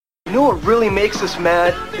You know what really makes us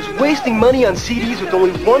mad? Is wasting money on CDs with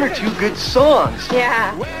only one or two good songs.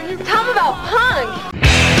 Yeah. Tell them about punk.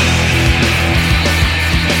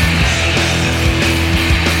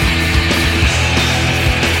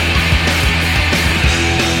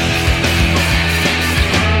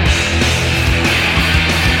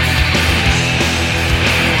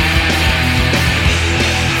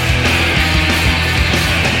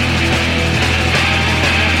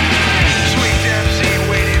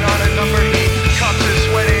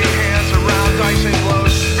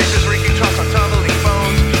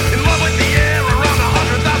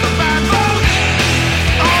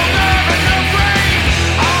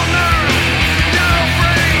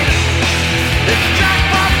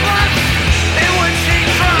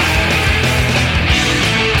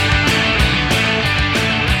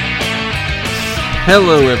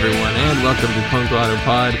 Hello everyone, and welcome to Punk Lotto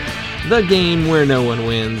Pod, the game where no one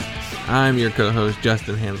wins. I'm your co-host,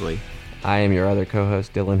 Justin Hensley. I am your other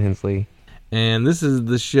co-host, Dylan Hensley. And this is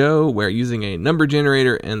the show where, using a number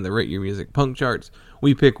generator and the Rate Your Music Punk charts,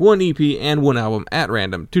 we pick one EP and one album at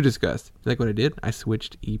random to discuss. Like what I did? I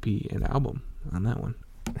switched EP and album on that one.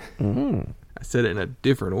 I said it in a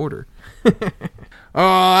different order.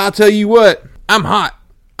 I'll tell you what, I'm hot.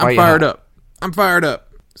 I'm fired up.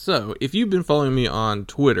 So, if you've been following me on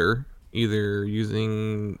Twitter, either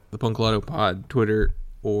using the Punk Lotto Pod Twitter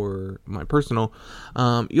or my personal,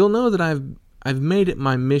 you'll know that I've made it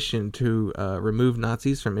my mission to remove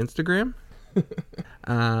Nazis from Instagram.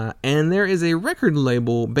 And there is a record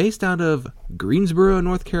label based out of Greensboro,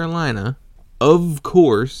 North Carolina, of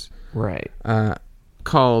course, right?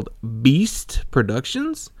 Called Beast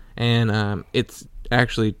Productions, and it's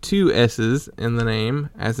actually two S's in the name,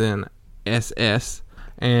 as in SS.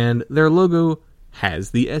 And their logo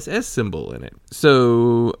has the SS symbol in it.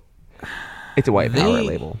 So it's a white power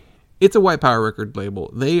label. It's a white power record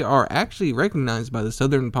label. They are actually recognized by the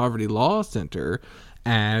Southern Poverty Law Center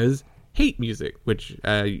as hate music, which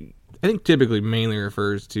I think typically mainly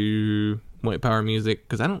refers to white power music,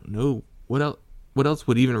 because I don't know what else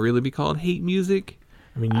would even really be called hate music.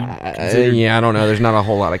 I mean, I don't know. There's not a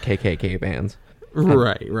whole lot of KKK bands.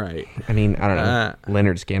 Right. I mean, I don't know.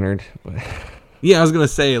 Leonard Skinner. Yeah, I was going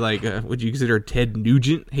to say, like, would you consider Ted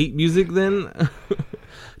Nugent hate music then?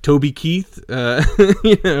 Toby Keith,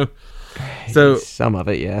 you know. So some of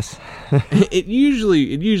it, yes. it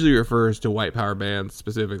usually refers to white power bands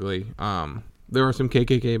specifically. There are some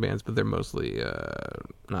KKK bands, but they're mostly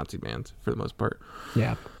Nazi bands for the most part.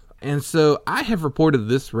 Yeah. And so I have reported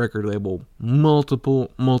this record label multiple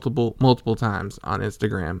times on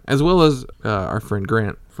Instagram, as well as our friend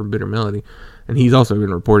Grant from Bitter Melody. And he's also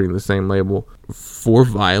been reporting the same label for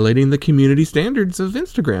violating the community standards of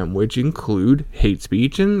Instagram, which include hate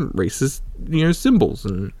speech and racist, symbols.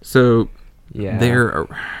 And so they're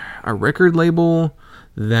a record label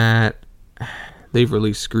that they've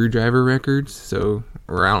released Screwdriver records. So,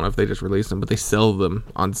 or I don't know if they just release them, but they sell them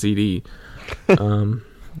on CD.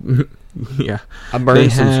 Yeah, I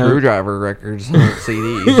burned some Screwdriver records on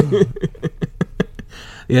CDs.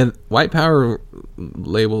 Yeah, white power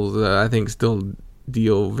labels, I think, still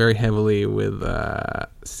deal very heavily with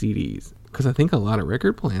CDs, because I think a lot of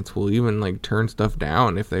record plants will even turn stuff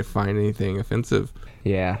down if they find anything offensive.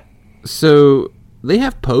 Yeah. So they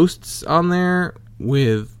have posts on there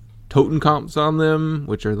with Totenkopf on them,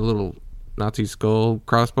 which are the little Nazi skull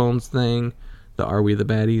crossbones thing. The "Are We the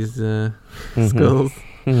Baddies" skulls.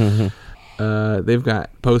 They've got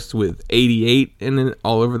posts with 88 in it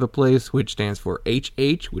all over the place, which stands for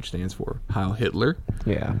HH, which stands for Heil Hitler.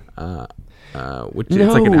 Yeah. Which is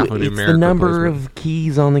like an alphanumeric it's the number of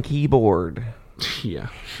keys on the keyboard. Yeah,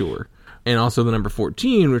 sure. And also the number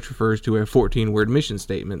 14, which refers to a 14-word mission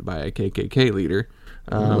statement by a KKK leader.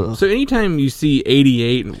 So anytime you see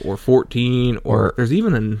 88 or 14, or there's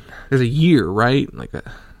a year, right?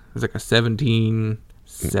 There's like a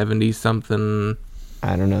 1770 something.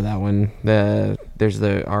 I don't know that one. There's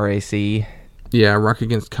the RAC. Yeah, Rock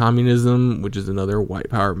Against Communism, which is another white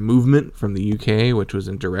power movement from the UK, which was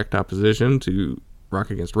in direct opposition to Rock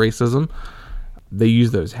Against Racism. They use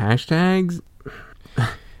those hashtags.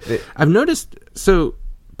 I've noticed, so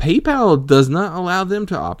PayPal does not allow them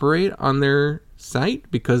to operate on their site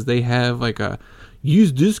because they have a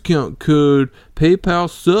use discount code PayPal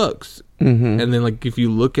sucks. Mm-hmm. And then if you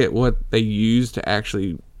look at what they use to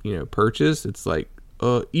actually, purchase, it's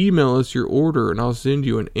email us your order and I'll send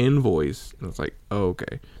you an invoice. And it's oh,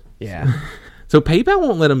 okay. Yeah. So PayPal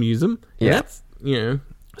won't let them use them. Yeah.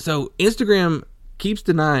 So Instagram keeps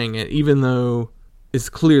denying it, even though it's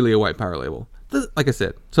clearly a white power label. Like I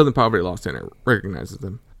said, Southern Poverty Law Center recognizes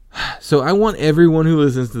them. So I want everyone who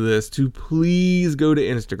listens to this to please go to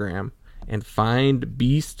Instagram and find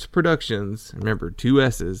Beast Productions, remember 2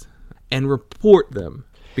 S's, and report them,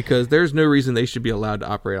 because there's no reason they should be allowed to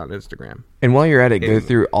operate on Instagram. And while you're at it, go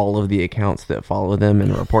through all of the accounts that follow them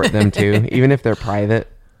and report them too, even if they're private.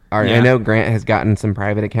 Yeah. I know Grant has gotten some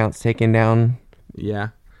private accounts taken down. Yeah.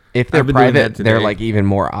 If they're I've been doing that private, they're today. like even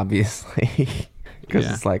more obviously, because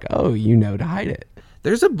Yeah. it's like, oh, you know to hide it.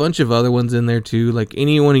 There's a bunch of other ones in there too, like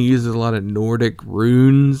anyone who uses a lot of Nordic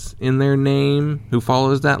runes in their name who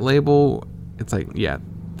follows that label. It's like, yeah,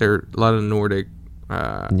 there are a lot of Nordic.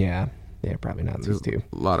 Yeah, probably Nazis too.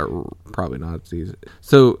 A lot of probably Nazis.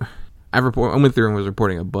 So I went through and was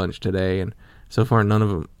reporting a bunch today, and so far none of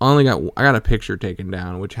them. I got a picture taken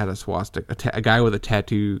down which had a swastika, a guy with a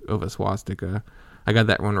tattoo of a swastika. I got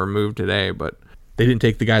that one removed today, but they didn't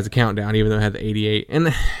take the guy's account down even though it had the 88.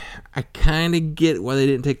 And I kind of get why they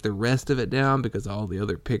didn't take the rest of it down, because all the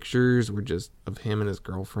other pictures were just of him and his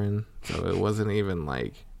girlfriend. So it wasn't even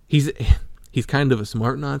like he's kind of a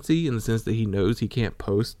smart Nazi in the sense that he knows he can't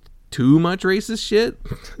post too much racist shit.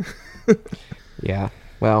 Yeah,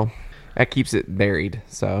 well, that keeps it buried.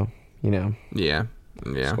 So Yeah.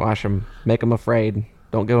 squash them, make them afraid.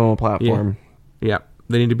 Don't give them a platform. Yeah.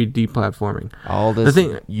 They need to be deplatforming. All this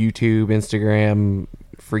thing- YouTube, Instagram,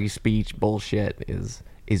 free speech bullshit is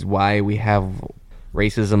why we have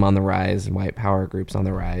racism on the rise, white power groups on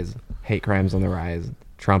the rise, hate crimes on the rise.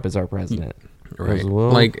 Trump is our president. Right. Because,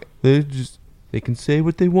 well, Like, they can say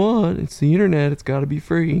what they want. It's the internet. It's got to be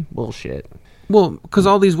free. Bullshit. well, because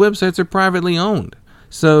all these websites are privately owned.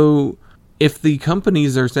 So if the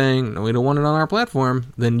companies are saying, no, we don't want it on our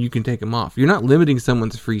platform, then you can take them off. You're not limiting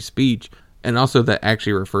someone's free speech. And also that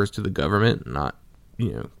actually refers to the government, not,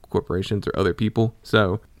 corporations or other people.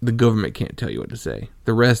 So the government can't tell you what to say.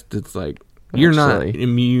 The rest, it's like, you're not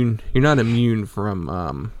immune. You're not immune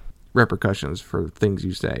from repercussions for things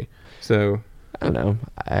you say. So I don't know.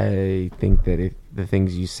 I think that if the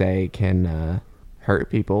things you say can hurt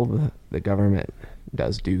people, the government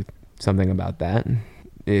does do something about that.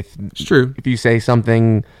 If it's true. If you say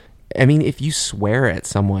something, I mean, if you swear at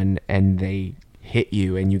someone and they hit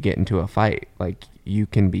you and you get into a fight, like, you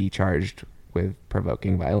can be charged with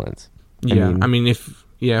provoking violence. Yeah, I mean, if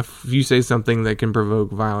you say something that can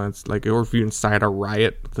provoke violence, like, or if you incite a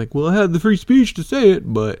riot, it's like, well, I had the free speech to say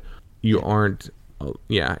it, but you aren't.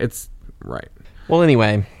 Yeah, it's right. Well,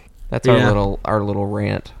 anyway, that's our little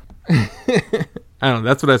rant. I don't know.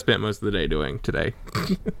 That's what I spent most of the day doing today.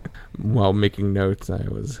 While making notes, I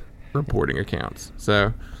was reporting accounts.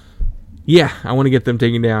 So, yeah, I want to get them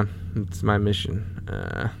taken down. It's my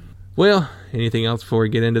mission. Well, anything else before we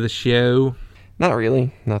get into the show? Not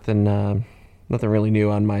really. Nothing really new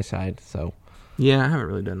on my side. So, yeah, I haven't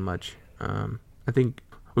really done much. I think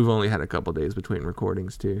we've only had a couple days between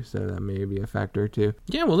recordings too, so that may be a factor too.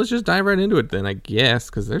 Yeah, well, let's just dive right into it then, I guess,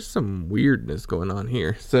 because there's some weirdness going on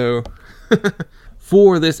here. So,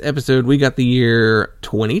 for this episode, we got the year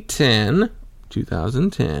 2010,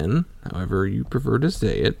 however you prefer to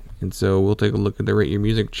say it. And so we'll take a look at the Rate Your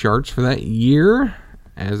Music charts for that year,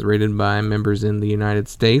 as rated by members in the United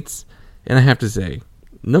States. And I have to say,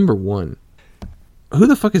 number 1, who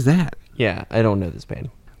the fuck is that? yeah, I don't know this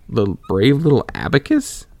band. The Brave Little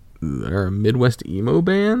Abacus? They're a Midwest emo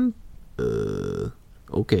band?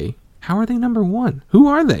 Okay. How are they number 1? Who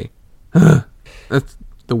are they? That's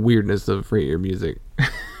the weirdness of Rate Your Music.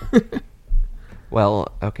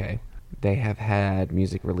 Well, okay. They have had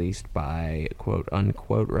music released by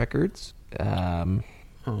quote-unquote records. And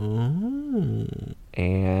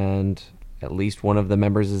at least one of the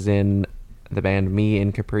members is in the band Me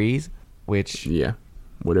and Capri's, which... Yeah,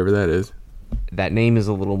 whatever that is. That name is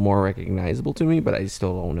a little more recognizable to me, but I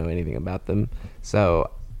still don't know anything about them.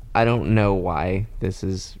 So I don't know why this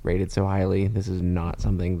is rated so highly. This is not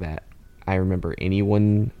something that I remember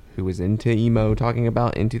anyone who was into emo talking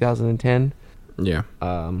about in 2010. Yeah.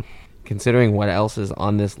 Considering what else is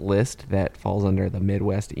on this list that falls under the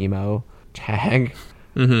Midwest emo tag,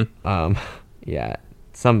 yeah,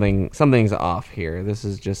 something's off here. This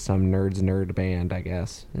is just some nerd band, I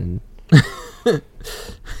guess. And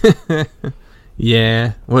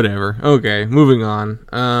yeah, whatever. Okay, moving on.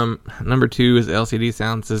 Number 2 is LCD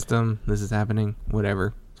Sound System. This is happening.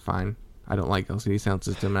 Whatever. It's fine. I don't like LCD Sound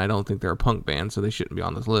System, and I don't think they're a punk band, so they shouldn't be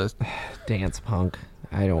on this list. dance punk.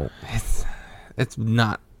 I don't. It's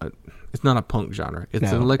not a punk genre.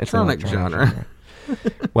 It's No, an electronic genre.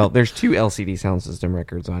 Well, there's 2 LCD Sound System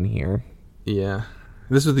records on here. Yeah.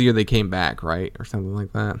 This was the year they came back, right? Or something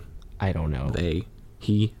like that. I don't know. They,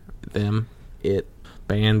 he, them, it,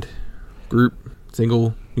 band, group,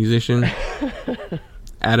 single, musician,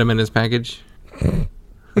 Adam and his package.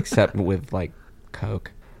 except with like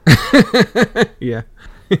Coke. Yeah.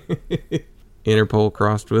 Interpol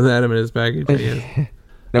crossed with Adam in his package. Yeah.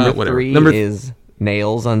 Number whatever. 3 is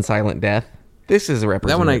Nails on Silent Death. This is a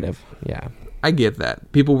representative. Yeah. I get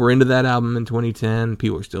that. People were into that album in 2010.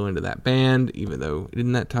 People are still into that band, even though,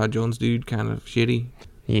 isn't that Todd Jones dude kind of shitty?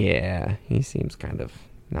 Yeah, he seems kind of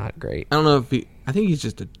not great. I don't know if I think he's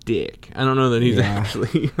just a dick. I don't know that he's Yeah.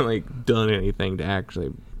 actually like done anything to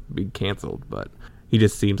actually be canceled, but he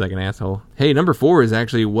just seems like an asshole. Hey, number 4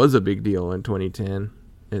 was a big deal in 2010.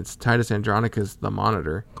 It's Titus Andronicus, The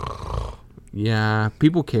Monitor. Yeah,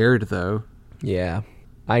 people cared though. Yeah,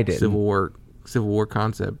 I did. Civil War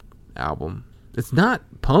concept album. It's not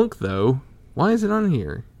punk though. Why is it on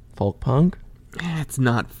here? Folk punk? It's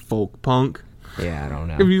not folk punk. Yeah, I don't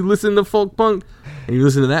know. If you listen to folk punk and you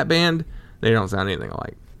listen to that band, they don't sound anything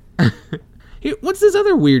alike. Here, what's this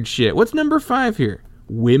other weird shit? What's number 5 here?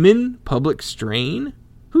 Women Public Strain?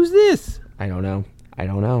 Who's this? I don't know.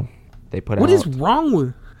 They put What out is wrong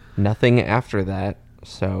with... nothing after that,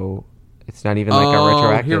 so it's not even like a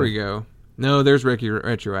retroactive. Here we go. No, there's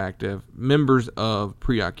retroactive. Members of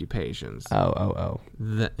Preoccupations. Oh.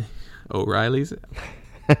 O'Reilly's?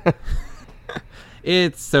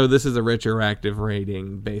 This is a retroactive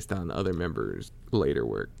rating based on other members' later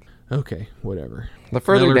work. Okay, whatever. The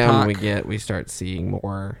further Miller down Talk. we get, we start seeing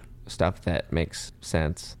more stuff that makes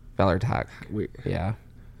sense. Feller Talk. Yeah.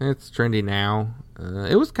 It's trendy now.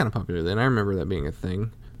 It was kind of popular then. I remember that being a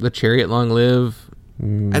thing. The Chariot Long Live.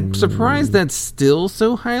 I'm surprised that's still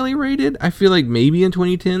so highly rated. I feel like maybe in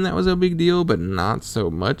 2010 that was a big deal, but not so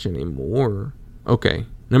much anymore. Okay,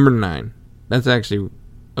 number 9. That's actually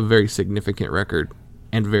a very significant record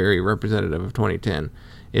and very representative of 2010.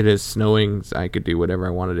 It is Snowing. I could do whatever I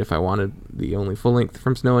wanted if I wanted. The only full length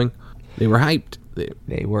from Snowing. They were hyped.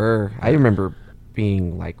 They were. I remember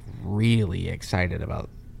being like really excited about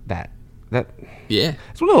that. Yeah.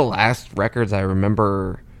 It's one of the last records I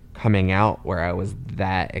remember coming out where I was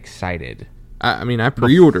that excited. I mean, I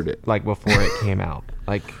pre-ordered it. Like before it came out.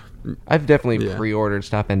 Like I've definitely Yeah. pre-ordered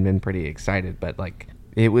stuff and been pretty excited, but like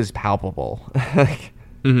it was palpable.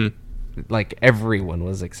 Like everyone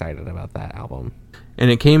was excited about that album.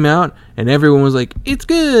 And it came out, and everyone was like, it's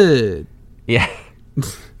good. Yeah.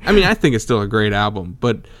 I mean, I think it's still a great album,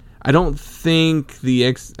 but I don't think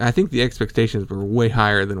I think the expectations were way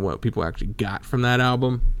higher than what people actually got from that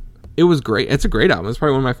album. It was great. It's a great album. It's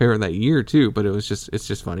probably one of my favorite that year too, but it's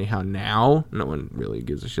just funny how now no one really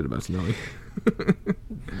gives a shit about Snowing.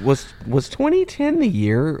 Was 2010 the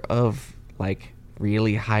year of like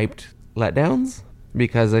really hyped letdowns?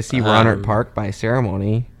 Because I see Ronert Park by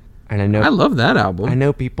Ceremony, and I love that album. I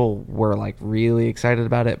know people were like really excited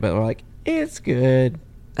about it, but were like, it's good.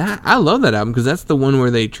 I love that album because that's the one where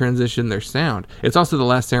they transition their sound. It's also the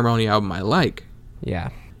last Ceremony album I like. Yeah.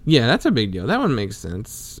 Yeah, that's a big deal. That one makes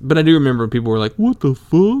sense. But I do remember people were like, what the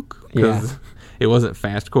fuck? Because it wasn't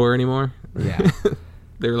fastcore anymore. Yeah.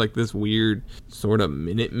 They were like this weird sort of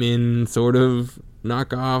Minutemen sort of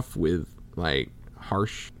knockoff with like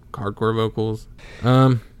harsh hardcore vocals.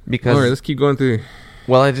 Because all right, let's keep going through.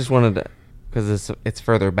 Well, I just wanted to, because it's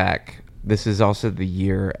further back. This is also the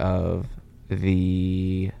year of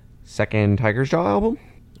the second Tiger's Jaw album.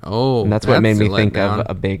 Oh, And that's what made me a think letdown. of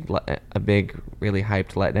a big, really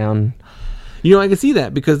hyped letdown. You know, I can see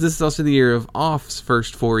that because this is also the year of Off's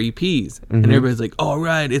first 4 EPs. And everybody's like, all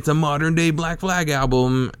right, it's a modern day Black Flag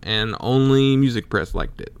album. And only Music Press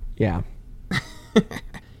liked it. Yeah.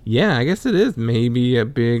 Yeah, I guess it is maybe a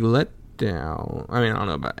big letdown. I mean, I don't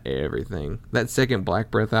know about everything. That second Black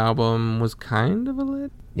Breath album was kind of a let.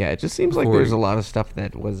 Yeah, it just seems like Before- there's a lot of stuff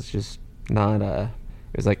that was just not, it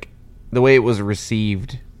was like, the way it was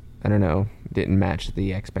received, I don't know, didn't match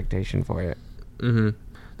the expectation for it. Mm-hmm.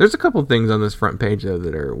 There's a couple things on this front page, though,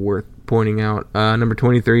 that are worth pointing out. Number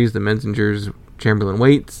 23 is the Menzingers' Chamberlain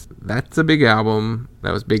Waits. That's a big album.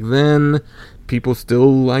 That was big then. People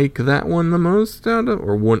still like that one the most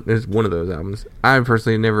it's one of those albums. I'm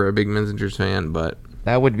personally never a big Menzingers fan, but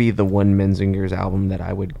That would be the one Menzingers album that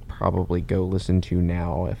I would probably go listen to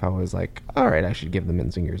now if I was like, all right, I should give the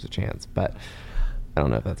Menzingers a chance. But I don't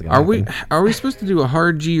know if that's going to happen. Are we supposed to do a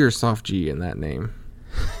hard G or soft G in that name?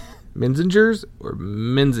 Menzingers or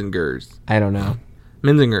Menzingers? I don't know.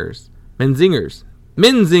 Menzingers. The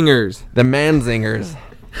Manzingers.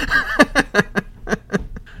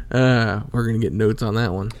 We're gonna get notes on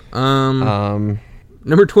that one.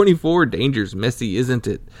 Number 24, Danger's Messy, Isn't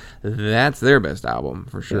It? That's their best album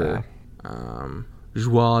for sure.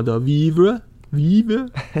 Joie de vivre,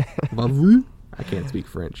 I can't speak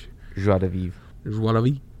French. Joie de vivre. Joie de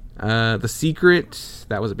vivre. The Secret,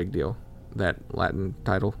 that was a big deal. That Latin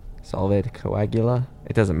title. Salve Coagula.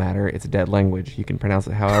 It doesn't matter. It's a dead language. You can pronounce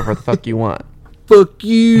it however the fuck you want. Fuck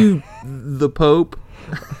you, the Pope.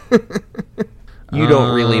 You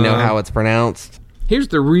don't really know how it's pronounced. Here's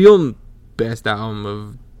the real best album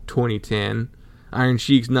of 2010. Iron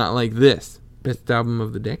Sheik's Not Like This. Best album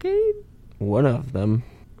of the decade? One of them.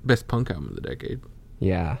 Best punk album of the decade.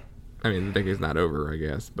 Yeah. I mean, the decade's not over, I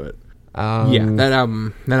guess, but Um, yeah, that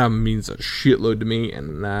album means a shitload to me,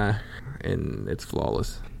 and it's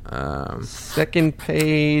flawless. Second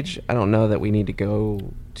page, I don't know that we need to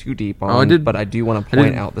go too deep on, but I do want to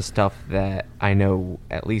point out the stuff that I know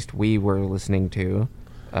at least we were listening to.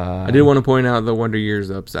 I did want to point out the Wonder Years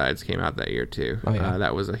Upsides came out that year too. Oh, yeah.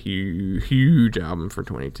 That was a huge album for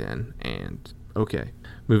 2010. And okay,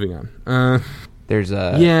 moving on. There's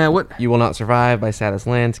what You Will Not Survive by Saddest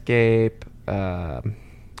Landscape, The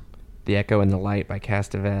Echo and the Light by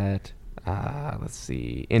Castavet. Let's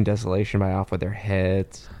see, In Desolation by Off With Their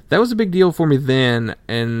Heads. That was a big deal for me then,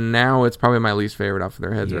 and now it's probably my least favorite Off With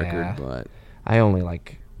Their Heads Yeah. record. But I only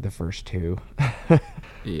like the first two.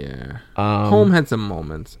 yeah, Home had some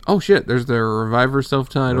moments. Oh shit, there's the Reviver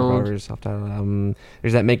self-titled. There's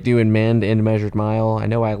that Make Do and Mend, In Measured Mile. I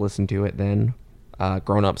know I listened to it then.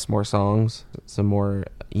 Grown Ups, more songs, some more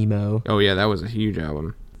emo. Oh yeah, that was a huge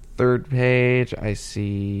album. Third page, I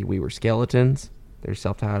see We Were Skeletons. Their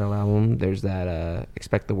self-titled album. There's that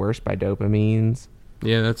Expect the Worst by Dopamines.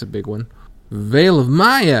 Yeah, that's a big one. Veil of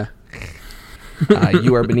Maya.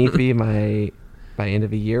 You Are Beneath Me by End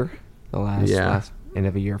of a Year. The last End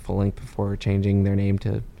of a Year full length before changing their name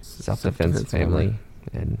to Self-Defense Family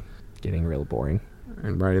and getting real boring.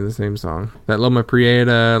 And writing the same song. That Loma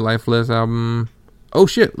Prieta, Lifeless album. Oh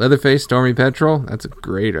shit, Leatherface, Stormy Petrol. That's a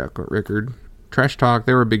great record. Trash Talk,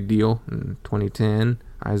 they were a big deal in 2010.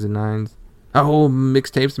 Eyes and Nines. Oh,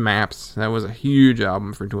 Mixtapes Maps. That was a huge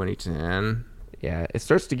album for 2010. Yeah, it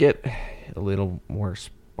starts to get a little more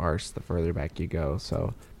sparse the further back you go.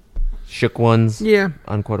 So, Shook Ones. Yeah.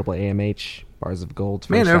 Unquotable AMH. Bars of Gold's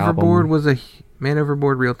Man first Overboard album. was Man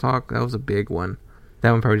Overboard, Real Talk. That was a big one.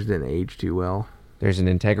 That one probably just didn't age too well. There's an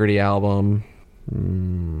Integrity album.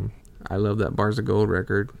 I love that Bars of Gold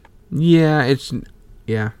record. Yeah,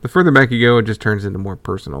 the further back you go, it just turns into more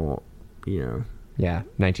personal, Yeah,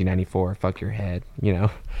 1994, Fuck Your Head.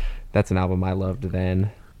 That's an album I loved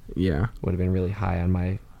then. Yeah. Would have been really high on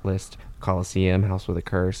my list. Coliseum, House with a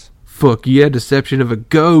Curse. Fuck yeah, Deception of a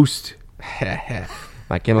Ghost.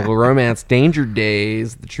 My Chemical Romance, Danger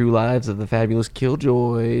Days, The True Lives of the Fabulous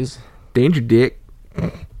Killjoys. Danger Dick.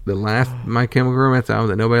 The last My Chemical Romance album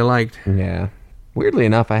that nobody liked. Yeah. Weirdly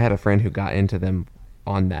enough, I had a friend who got into them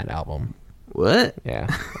on that album. What?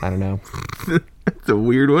 Yeah, I don't know. That's a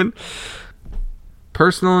weird one.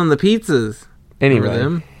 Personal and the Pizzas. Anyway.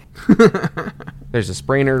 Remember them? There's a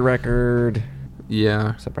Sprainer record.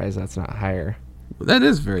 Yeah. Surprised that's not higher. That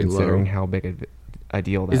is very considering low. how big a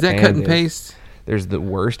deal that is. That band cut and paste? There's the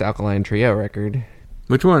worst Alkaline Trio record.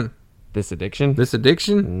 Which one? This Addiction. This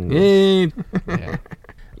Addiction? Yeah. Yeah.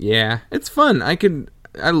 Yeah. It's fun. I could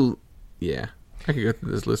go through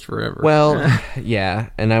this list forever. Well, yeah,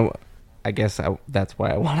 and I guess that's why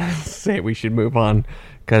I want to say we should move on,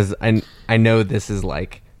 because I know this is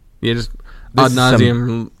like... Yeah, just ad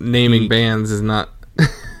nauseum naming bands is not...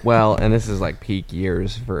 Well, and this is like peak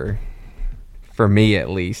years for me at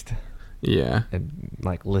least. Yeah. And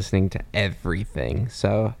like listening to everything.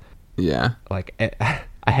 So yeah, like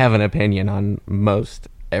I have an opinion on most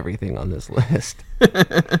everything on this list.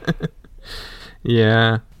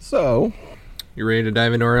 Yeah. So, you ready to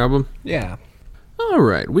dive into our album? Yeah. All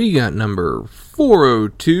right, we got number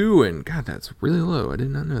 402, and God, that's really low. I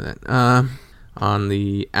did not know that. On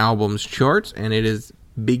the album's charts, and it is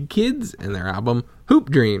Big Kids and their album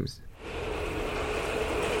Hoop Dreams.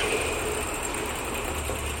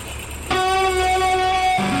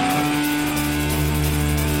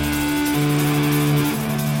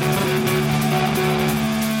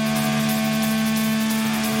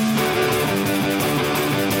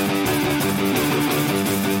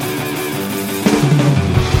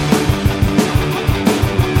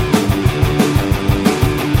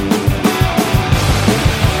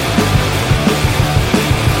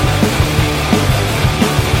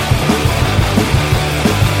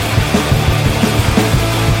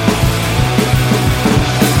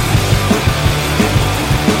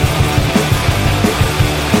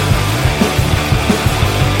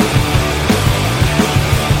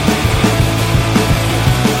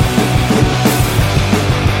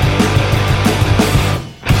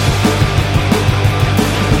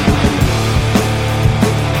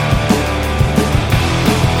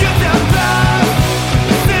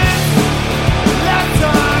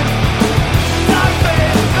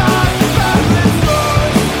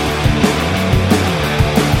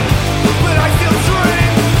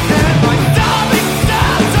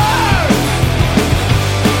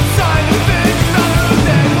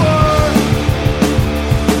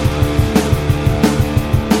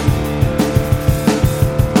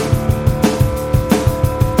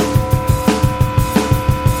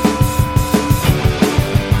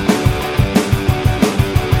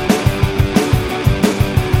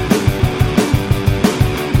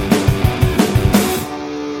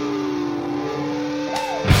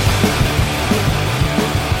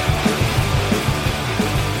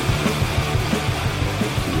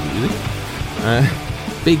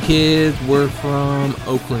 Big Kids were from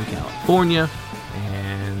Oakland, California,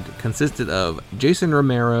 and consisted of Jason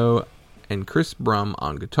Romero and Chris Brum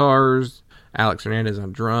on guitars, Alex Hernandez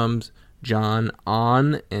on drums, John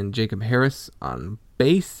On and Jacob Harris on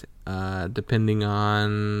bass, depending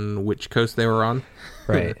on which coast they were on.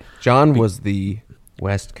 Right. John was the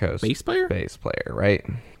West Coast bass player, right?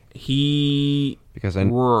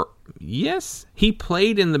 Yes, he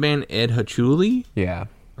played in the band Ed Hachuli. Yeah.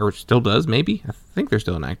 Or still does, maybe. I think they're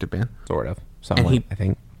still an active band. Sort of. Somewhat, I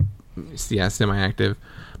think. Yeah, semi-active.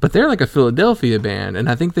 But they're like a Philadelphia band, and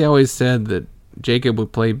I think they always said that Jacob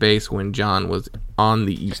would play bass when John was on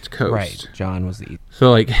the East Coast. Right, John was the East. So,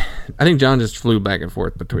 like, I think John just flew back and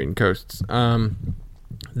forth between coasts.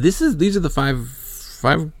 These are the five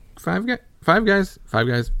guys,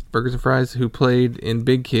 Burgers and Fries, who played in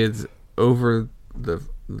Big Kids over the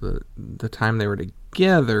time they were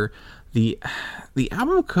together. The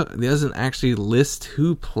album doesn't actually list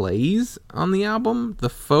who plays on the album. The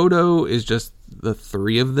photo is just the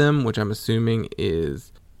three of them, which I'm assuming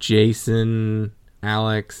is Jason,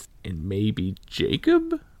 Alex, and maybe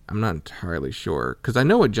Jacob. I'm not entirely sure because I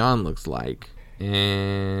know what John looks like,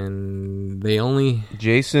 and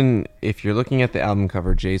Jason. If you're looking at the album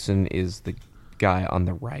cover, Jason is the guy on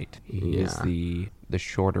the right. He is the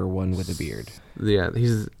shorter one with the beard. Yeah,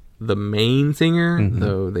 he's the main singer,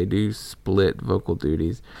 though they do split vocal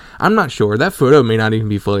duties. I'm not sure. That photo may not even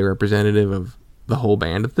be fully representative of the whole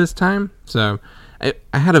band at this time. So I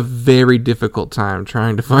had a very difficult time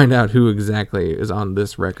trying to find out who exactly is on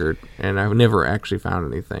this record, and I've never actually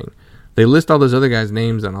found anything. They list all those other guys'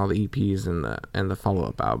 names on all the EPs and the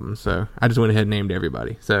follow-up albums, so I just went ahead and named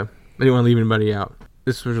everybody. So I didn't want to leave anybody out.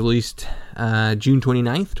 This was released June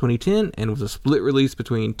 29th, 2010, and was a split release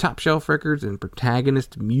between Top Shelf Records and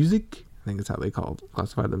Protagonist Music. I think that's how they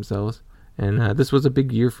classified themselves. And this was a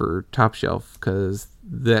big year for Top Shelf because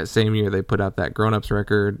that same year they put out that Grown Ups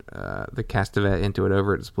record, the Castavet Into It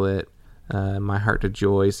Over It split, My Heart to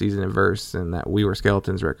Joy, Season and Verse, and that We Were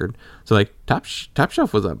Skeletons record. So like Top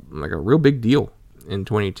Shelf was a real big deal in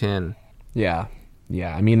 2010. Yeah.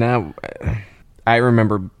 I mean, I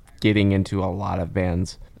remember getting into a lot of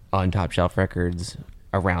bands on Top Shelf Records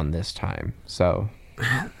around this time. So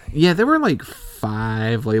yeah, there were like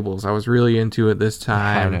 5 labels I was really into at this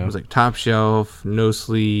time. It was like Top Shelf, No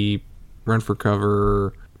Sleep, Run for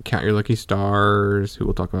Cover, Count Your Lucky Stars, who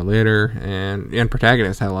we'll talk about later, and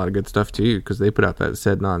Protagonist had a lot of good stuff too because they put out that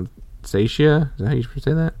Said Non Satia, is that how you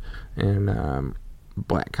say that? And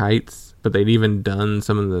Black Kites, but they'd even done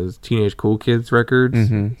some of those Teenage Cool Kids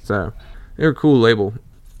records. So they're a cool label.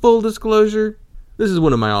 Full disclosure, this is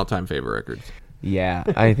one of my all-time favorite records. Yeah,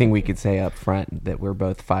 I think we could say up front that we're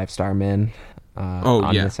both 5-star men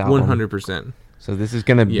on this album. 100%. So this is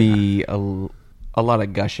going to be a lot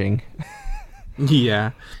of gushing.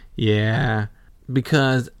 Yeah,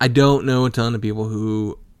 because I don't know a ton of people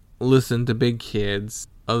who listen to Big Kids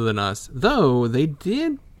other than us, though they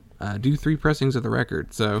did do 3 pressings of the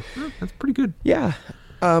record, so that's pretty good. Yeah,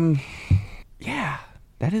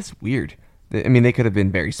 that is weird. I mean, they could have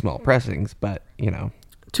been very small pressings, but,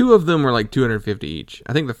 2 of them were like $250 each.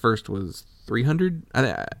 I think the first was $300.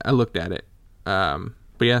 I looked at it. But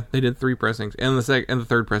yeah, they did 3 pressings, and the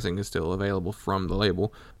third pressing is still available from the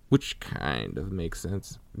label, which kind of makes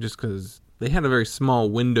sense, just because they had a very small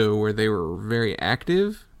window where they were very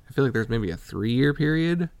active. I feel like there's maybe a 3-year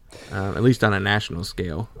period, at least on a national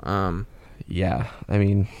scale. Yeah, I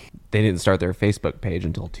mean, they didn't start their Facebook page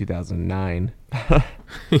until 2009.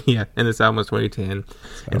 Yeah, and this album was 2010,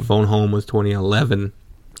 and Phone Home was 2011,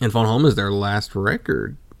 and Phone Home is their last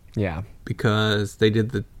record. Yeah, because they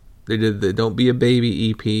did the Don't Be a Baby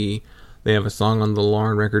EP. They have a song on the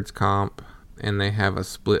Lauren Records comp, and they have a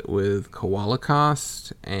split with Koala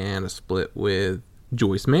Cost and a split with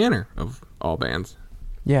Joyce Manor of all bands.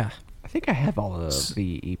 Yeah, I think I have all of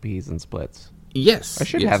the EPs and splits. Yes, I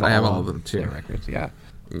should have. I have all of them too. Their records, yeah,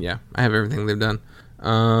 I have everything they've done.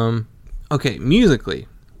 Okay, musically,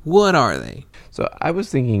 what are they? So I was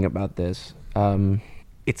thinking about this.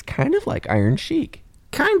 It's kind of like Iron Chic.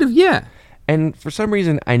 Kind of, yeah. And for some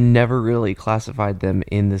reason, I never really classified them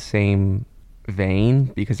in the same vein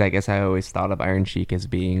because I guess I always thought of Iron Chic as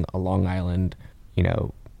being a Long Island,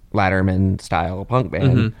 Latterman style punk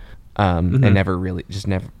band, and never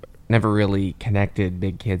really connected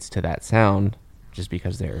Big Kids to that sound, just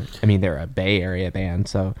because they're a Bay Area band.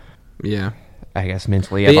 So yeah, I guess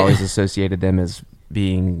mentally I've always associated them as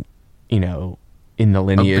being, in in the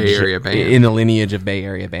lineage Bay Area bands. in the lineage of Bay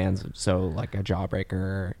Area bands. So like a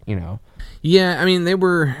Jawbreaker, you know. Yeah, I mean, they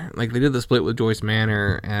were, like, they did the split with Joyce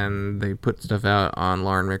Manor, and they put stuff out on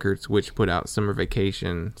Lauren Records, which put out Summer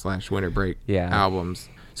Vacation / Winter Break albums.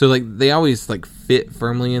 So, like, they always, like, fit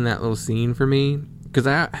firmly in that little scene for me, because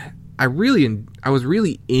I was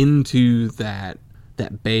really into that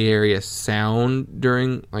Bay Area sound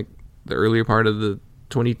during, like, the earlier part of the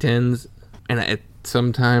 2010s, and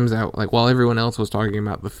sometimes, like, while everyone else was talking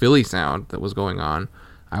about the Philly sound that was going on,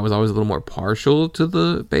 I was always a little more partial to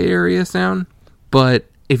the Bay Area sound. But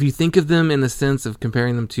if you think of them in the sense of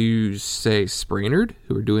comparing them to, say, Sprainerd,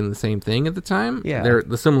 who were doing the same thing at the time,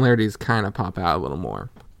 the similarities kind of pop out a little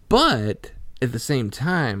more. But at the same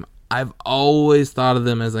time, I've always thought of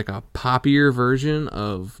them as like a poppier version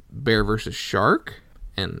of Bear vs. Shark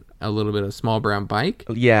and a little bit of Small Brown Bike.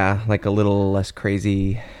 Yeah, like a little less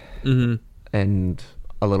crazy and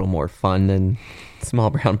a little more fun than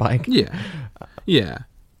Small Brown Bike. Yeah.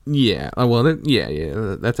 Well,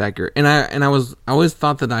 that's accurate. And I always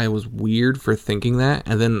thought that I was weird for thinking that.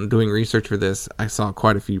 And then doing research for this, I saw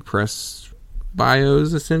quite a few press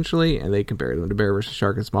bios essentially, and they compared them to Bear vs.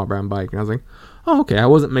 Shark and Small Brown Bike. And I was like, oh, okay, I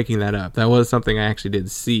wasn't making that up. That was something I actually did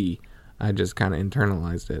see. I just kind of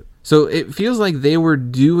internalized it. So it feels like they were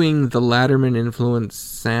doing the Latterman influence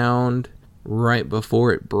sound right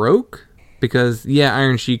before it broke. Because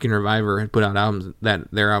Iron Sheik and Reviver had put out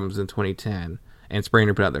their albums in 2010. And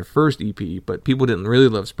Sprainerd put out their first EP, but people didn't really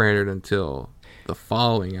love Sprainerd until the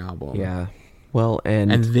following album. Yeah. Well,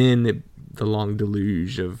 and then the long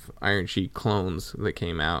deluge of Iron Sheik clones that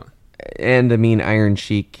came out. And I mean, Iron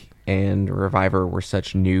Sheik and Reviver were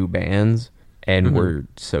such new bands and were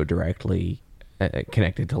so directly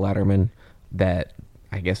connected to Latterman that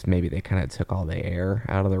I guess maybe they kind of took all the air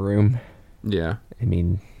out of the room. Yeah. I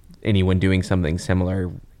mean, anyone doing something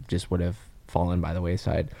similar just would have fallen by the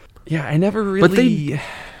wayside. Yeah, I never really...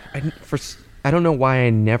 I don't know why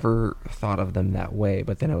I never thought of them that way,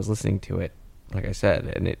 but then I was listening to it, like I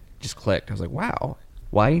said, and it just clicked. I was like, wow,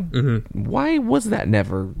 why was that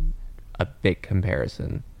never a big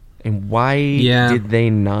comparison? And why did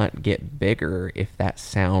they not get bigger if that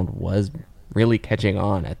sound was really catching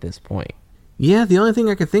on at this point? Yeah, the only thing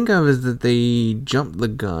I could think of is that they jumped the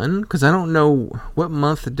gun, because I don't know, what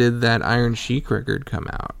month did that Iron Sheik record come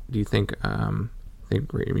out? Do you think... I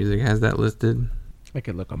think Rate Your Music has that listed. I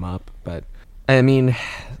could look them up, but I mean,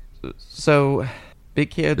 so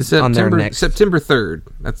Big Kids on their next September 3rd.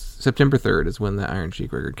 That's September 3rd is when the Iron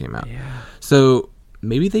Sheik record came out. Yeah. So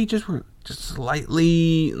maybe they just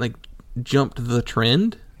slightly like jumped the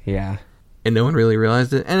trend. Yeah. And no one really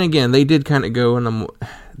realized it. And again, they did kind of go in a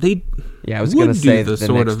I was going to say that the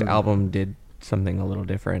next album did something a little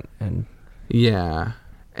different, and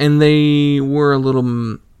and they were a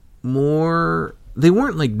little more. They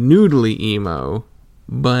weren't like noodly emo,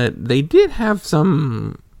 but they did have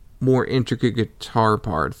some more intricate guitar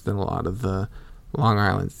parts than a lot of the Long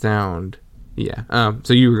Island Sound. Yeah.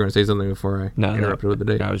 So you were going to say something before I interrupted with the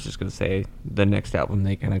date. I was just going to say the next album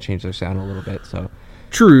they kind of changed their sound a little bit. So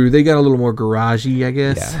true, they got a little more garagey, I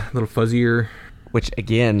guess. A little fuzzier. Which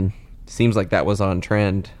again seems like that was on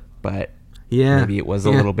trend, but maybe it was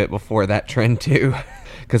a little bit before that trend too.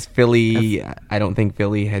 Because Philly, I don't think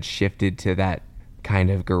Philly had shifted to that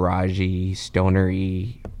kind of garagey,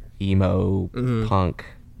 stonery, emo punk.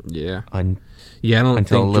 Yeah. I don't until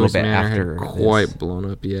think a little Joyce bit Manor after had quite this.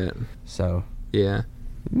 blown up yet. So yeah,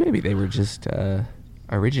 maybe they were just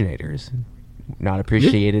originators, not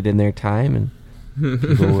appreciated in their time, and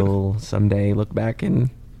people will someday look back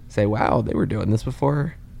and say, "Wow, they were doing this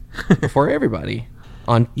before everybody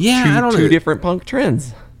on two different punk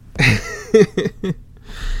trends."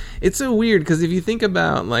 It's so weird because if you think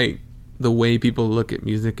about like the way people look at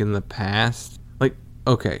music in the past, like,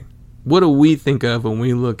 okay, what do we think of when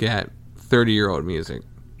we look at 30-year-old music?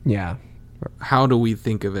 Yeah. How do we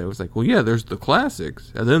think of it? It was like, well, yeah, there's the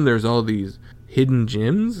classics, and then there's all these hidden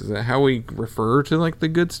gems. Is that how we refer to like the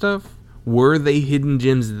good stuff? Were they hidden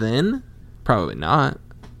gems then? Probably not.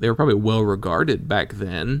 They were probably well regarded back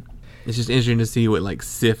then. It's just interesting to see what like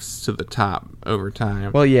sifts to the top over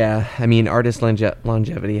time. Well, yeah. I mean, artist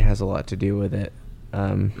longevity has a lot to do with it.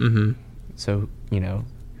 So, you know,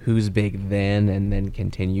 who's big then and then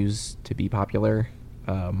continues to be popular.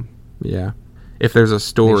 Yeah. If there's a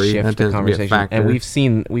story, that tends to be a factor. And we've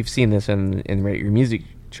seen this in Rate Your Music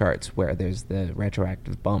charts, where there's the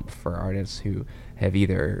retroactive bump for artists who have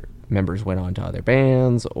either members went on to other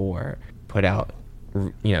bands or put out,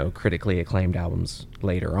 you know, critically acclaimed albums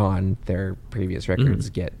later on. Their previous records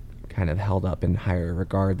get kind of held up in higher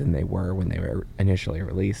regard than they were when they were initially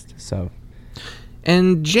released. So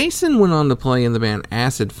And Jason went on to play in the band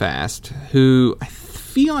Acid Fast, who I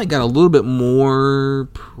feel like got a little bit more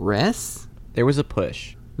press There was a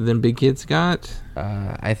push. than Big Kids got.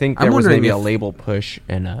 I think I'm there was wondering maybe a if- label push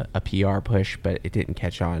and a PR push, but it didn't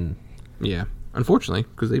catch on. Yeah, unfortunately,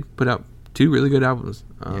 because they put out 2 really good albums.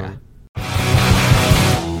 Yeah.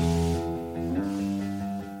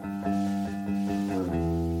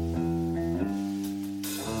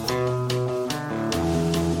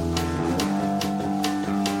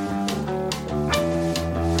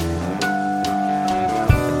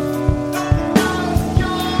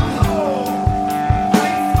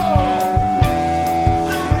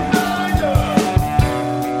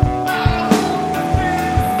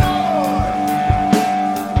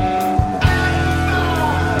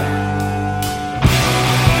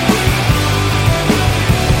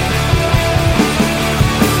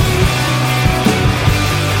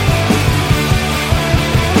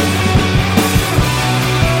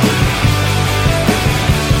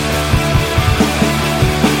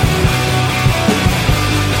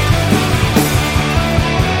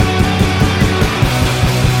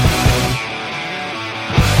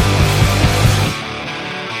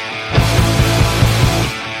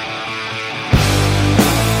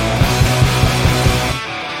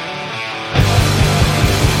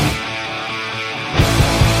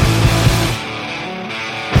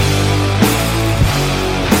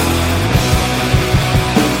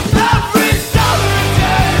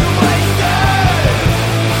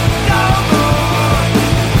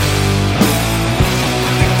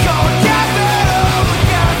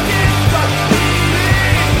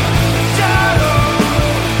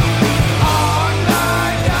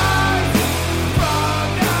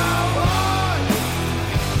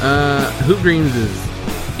 Hoop Dreams is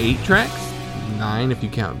 8 tracks, 9 if you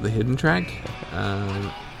count the hidden track,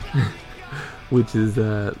 which is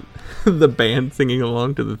the band singing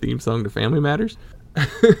along to the theme song to Family Matters.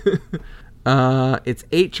 It's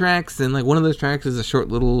 8 tracks, and like one of those tracks is a short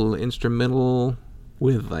little instrumental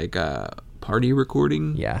with like a party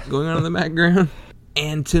recording going on in the background.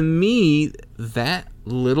 And to me, that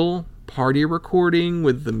little party recording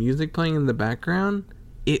with the music playing in the background,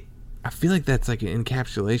 I feel like that's like an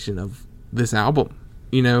encapsulation of this album,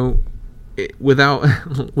 you know, without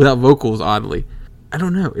vocals, oddly. I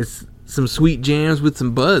don't know. It's some sweet jams with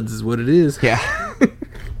some buds is what it is. Yeah.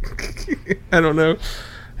 I don't know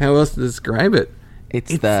how else to describe it.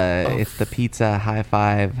 It's the pizza high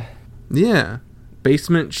five. Yeah.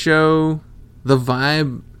 Basement show. The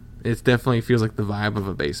vibe, it definitely feels like the vibe of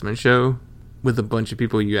a basement show with a bunch of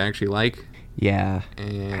people you actually like. Yeah.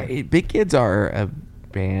 And Big Kids are a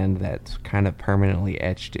band that's kind of permanently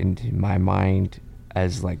etched into my mind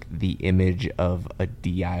as like the image of a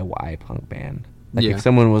DIY punk band. Like if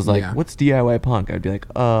someone was like, "What's DIY punk?" I'd be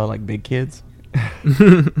like Big Kids.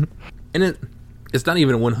 And it's not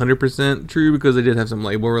even 100% true because they did have some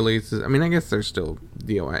label releases. I mean, I guess there's still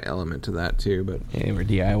DIY element to that too, but They were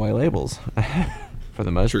DIY labels for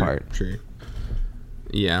the most part. True.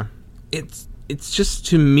 Yeah. It's just,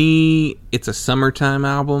 to me, it's a summertime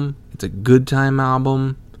album. It's a good time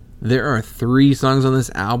album. There are 3 songs on this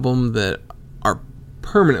album that are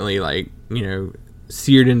permanently, like, you know,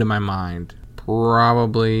 seared into my mind.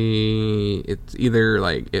 Probably it's either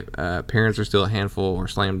like if Parents Are Still a Handful or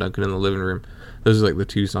Slam Dunkin' in the Living Room. Those are like the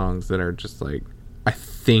 2 songs that are just like, I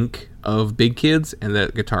think of Big Kids and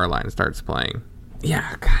that guitar line starts playing.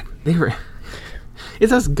 Yeah, God, they were...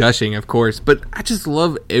 It's us gushing, of course, but I just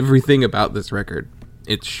love everything about this record.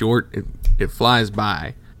 It's short, it flies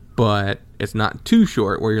by, but it's not too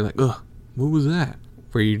short where you're like, ugh, what was that?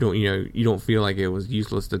 Where you don't feel like it was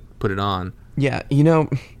useless to put it on. Yeah, you know,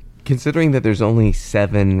 considering that there's only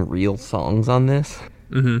 7 real songs on this,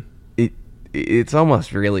 it's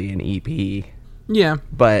almost really an EP. Yeah,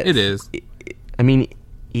 but it is.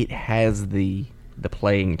 It has the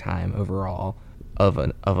playing time overall of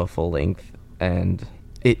a full length, and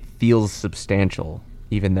it feels substantial,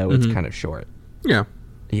 even though it's kind of short. Yeah.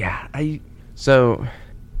 Yeah. So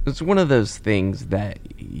it's one of those things that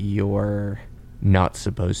you're not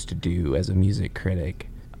supposed to do as a music critic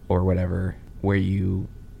or whatever, where you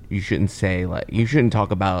shouldn't say, like, you shouldn't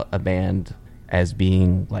talk about a band as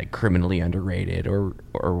being like criminally underrated or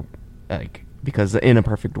like, because in a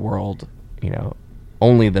perfect world, you know,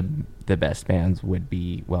 only the best bands would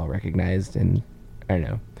be well recognized, and I don't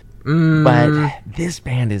know. But this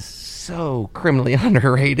band is so criminally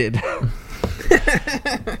underrated.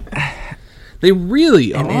 They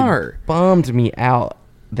really and are. It bummed me out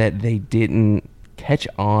that they didn't catch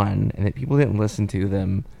on and that people didn't listen to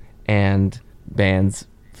them, and bands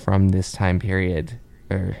from this time period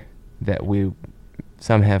or that we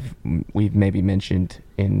we've maybe mentioned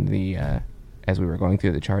in the as we were going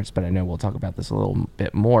through the charts, but I know we'll talk about this a little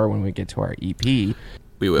bit more when we get to our EP.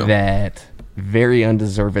 We will. That very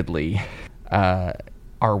undeservedly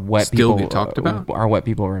are what Still people get talked about? Are what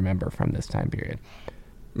people remember from this time period.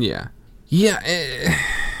 Yeah.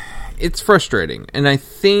 It's frustrating, and I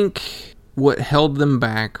think what held them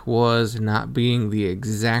back was not being the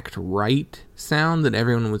exact right sound that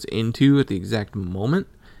everyone was into at the exact moment,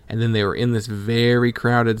 and then they were in this very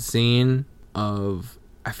crowded scene of,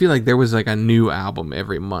 I feel like there was like a new album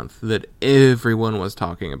every month that everyone was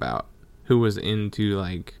talking about who was into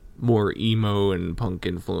like more emo and punk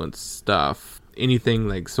influenced stuff, anything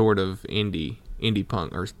like sort of indie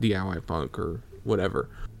punk or DIY punk or whatever.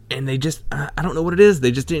 And they just, I don't know what it is.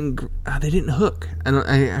 They just didn't hook.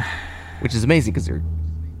 Which is amazing because they're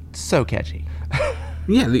so catchy.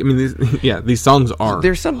 Yeah, these songs are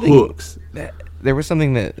There's something hooks. There was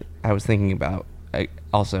something that I was thinking about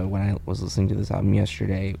also when I was listening to this album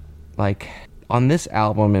yesterday. Like, on this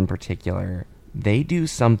album in particular, they do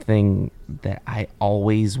something that I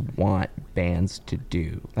always want bands to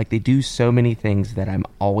do. Like, they do so many things that I'm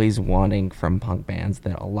always wanting from punk bands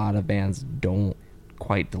that a lot of bands don't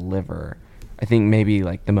quite deliver. I think maybe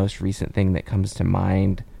like the most recent thing that comes to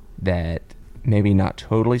mind, that maybe not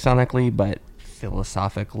totally sonically but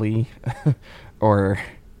philosophically or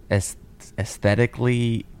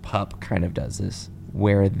aesthetically, Pup kind of does this,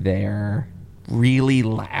 where they're really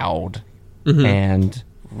loud and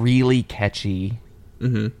really catchy,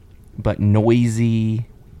 but noisy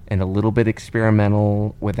and a little bit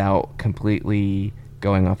experimental without completely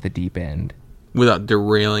going off the deep end, without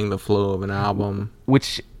derailing the flow of an album.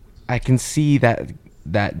 Which I can see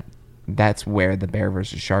that's where the Bear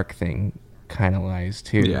vs. Shark thing kind of lies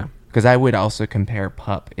too. Yeah. Because I would also compare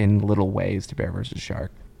Pup in little ways to Bear vs.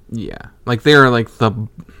 Shark. Yeah. Like they're like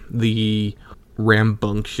the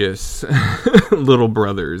rambunctious little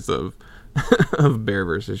brothers of Bear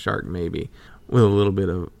vs. Shark, maybe, with a little bit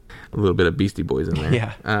of Beastie Boys in there.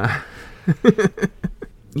 Yeah.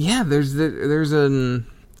 Yeah, there's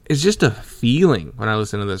it's just a feeling when I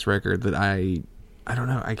listen to this record that I don't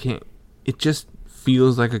know, it just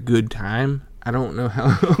feels like a good time. I don't know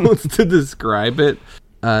how else to describe it.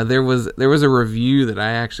 There was a review that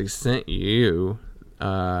I actually sent you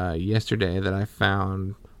yesterday that I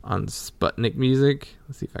found on Sputnik Music.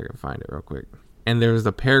 Let's see if I can find it real quick. And there was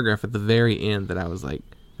a paragraph at the very end that I was like,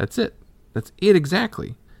 that's it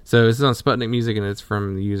exactly. So this is on Sputnik Music, and it's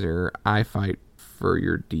from the user I Fight For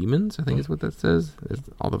Your Demons, I think is what that says. There's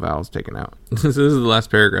all the vowels taken out. So this is the last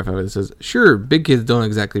paragraph of it. It says, sure, Big Kids don't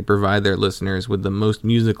exactly provide their listeners with the most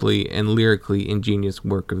musically and lyrically ingenious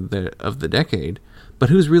work of the decade, but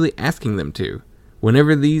who's really asking them to?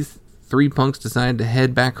 Whenever these three punks decide to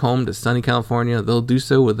head back home to sunny California, they'll do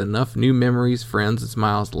so with enough new memories, friends, and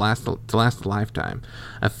smiles to last a lifetime.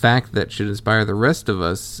 A fact that should inspire the rest of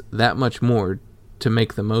us that much more to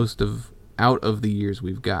make the most out of the years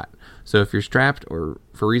we've got. So if you're strapped or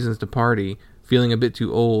for reasons to party, feeling a bit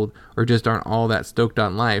too old, or just aren't all that stoked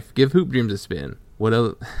on life, give Hoop Dreams a spin. What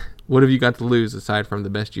have you got to lose aside from the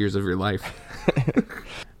best years of your life?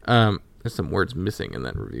 There's some words missing in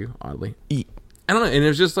that review, oddly. I don't know, and it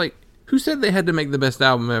was just like, who said they had to make the best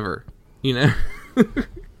album ever? You know?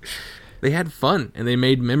 They had fun, and they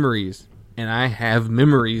made memories. And I have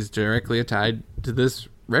memories directly tied to this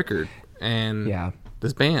record and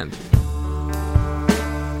this band.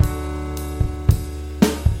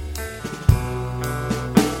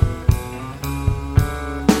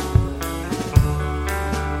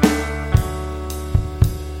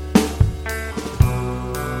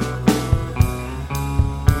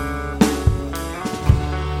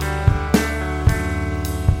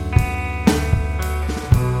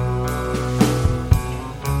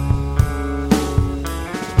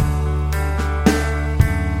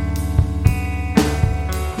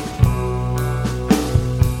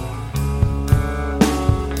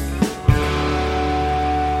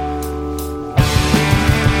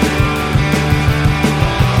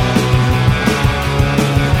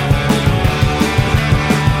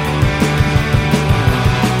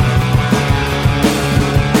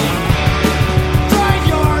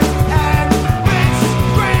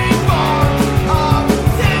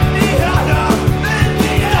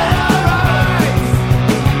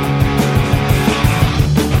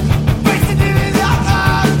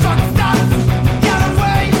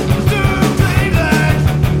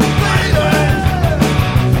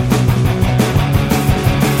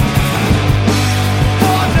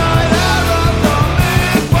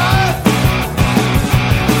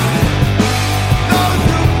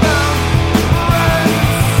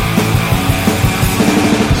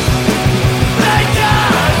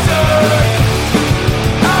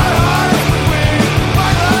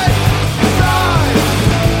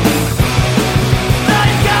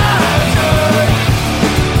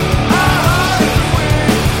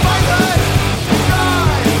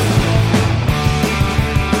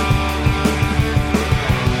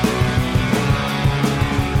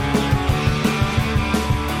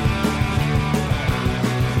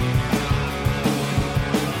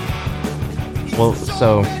 Well,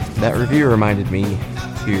 so that review reminded me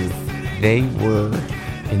too. They were,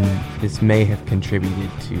 and this may have contributed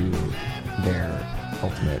to their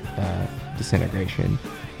ultimate disintegration.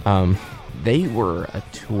 They were a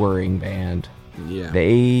touring band. Yeah.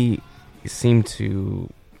 They seemed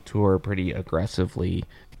to tour pretty aggressively,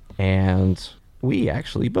 and we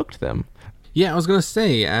actually booked them. Yeah, I was going to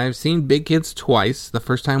say, I've seen Big Kids twice. The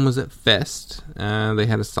first time was at Fest. They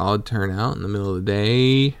had a solid turnout in the middle of the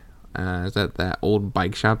day. It's at that old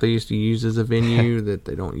bike shop they used to use as a venue that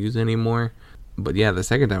they don't use anymore. But yeah, the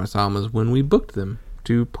second time I saw them was when we booked them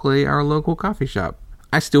to play our local coffee shop.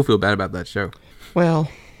 I still feel bad about that show. Well,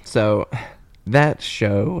 so that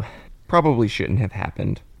show probably shouldn't have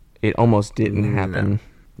happened. It almost didn't happen.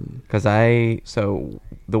 Because so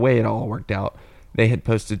the way it all worked out, they had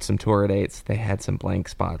posted some tour dates. They had some blank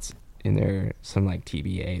spots in there, some like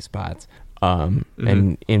TBA spots.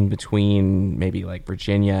 And in between maybe like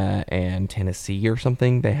Virginia and Tennessee or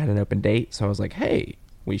something, they had an open date. So I was like, hey,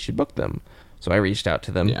 we should book them. So I reached out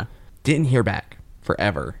to them. Yeah. Didn't hear back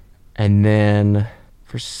forever. And then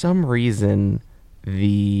for some reason,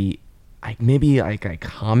 I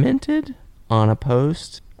commented on a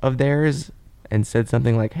post of theirs and said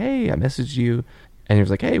something like, hey, I messaged you. And he was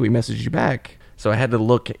like, hey, we messaged you back. So I had to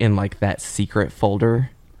look in like that secret folder,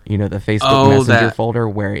 the Facebook Messenger folder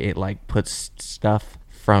where it like puts stuff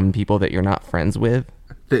from people that you're not friends with.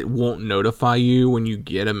 That won't notify you when you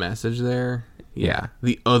get a message there. Yeah.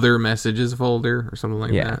 The other messages folder or something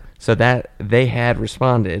like that. So that they had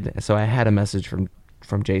responded. So I had a message from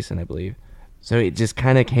Jason, I believe. So it just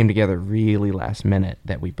kind of came together really last minute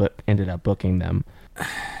that we ended up booking them.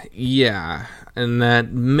 Yeah. And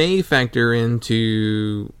that may factor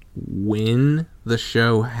into when the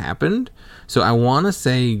show happened. So I want to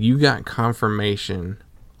say you got confirmation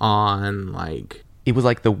on like it was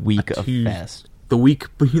like the week of Fest. The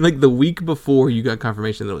week before you got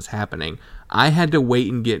confirmation that it was happening. I had to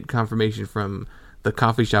wait and get confirmation from the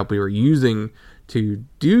coffee shop we were using to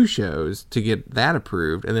do shows to get that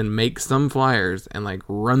approved, and then make some flyers and like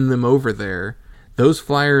run them over there. Those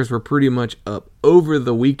flyers were pretty much up over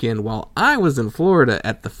the weekend while I was in Florida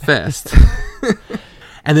at the Fest.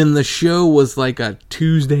 And then the show was like a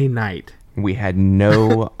Tuesday night. We had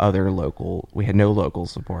no local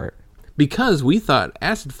support. Because we thought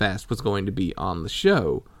Acid Fast was going to be on the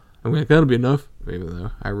show. I'm like, that'll be enough. Even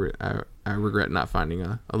though I regret not finding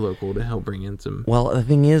a local to help bring in some. Well, the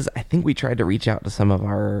thing is, I think we tried to reach out to some of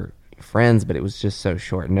our friends, but it was just so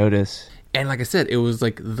short notice. And like I said, it was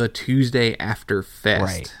like the Tuesday after Fest.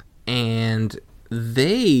 Right. And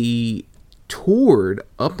they toured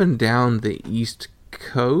up and down the East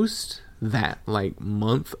Coast that like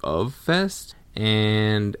month of Fest,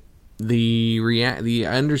 and the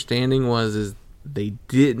understanding was they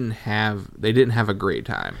didn't have a great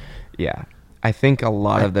time. Yeah, I think a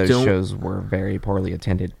lot of those shows were very poorly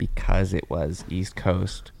attended because it was East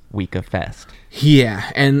Coast Week of Fest.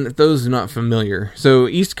 Yeah, and those not familiar, so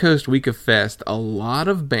East Coast Week of Fest, a lot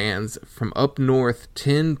of bands from up north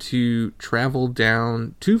tend to travel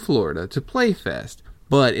down to Florida to play Fest.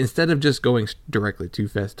 But instead of just going directly to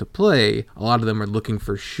Fest to play, a lot of them are looking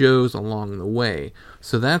for shows along the way.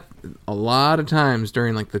 So that a lot of times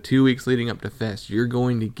during like the 2 weeks leading up to Fest, you're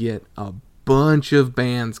going to get a bunch of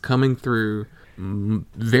bands coming through,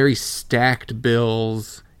 very stacked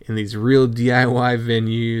bills in these real DIY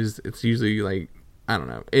venues. It's usually like, I don't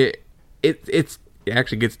know, it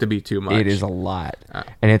actually gets to be too much. It is a lot.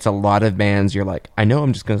 And it's a lot of bands you're like, I know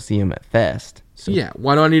I'm just going to see them at Fest. So yeah,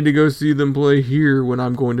 why do I need to go see them play here when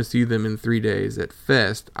I'm going to see them in 3 days at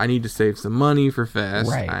Fest? I need to save some money for Fest.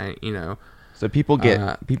 Right. So people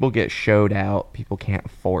get showed out. People can't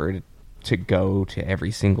afford to go to every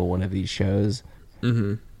single one of these shows.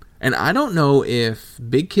 Mm-hmm. And I don't know if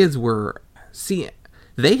Big Kids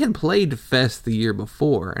they had played Fest the year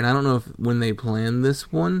before, and I don't know if when they planned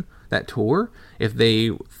that tour, if they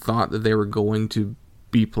thought that they were going to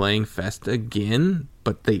be playing Fest again,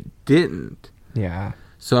 but they didn't. Yeah.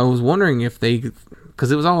 So I was wondering if because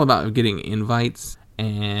it was all about getting invites,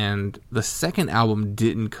 and the second album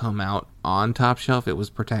didn't come out on Top Shelf. It was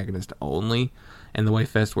Protagonist only, and the way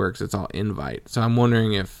Fest works, it's all invite. So I'm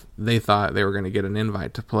wondering if they thought they were going to get an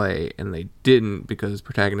invite to play, and they didn't because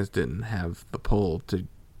Protagonist didn't have the pull to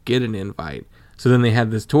get an invite. So then they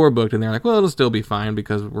had this tour booked, and they're like, well, it'll still be fine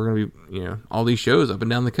because we're going to be, all these shows up and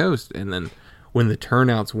down the coast. And then when the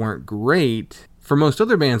turnouts weren't great, for most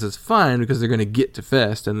other bands, it's fine because they're going to get to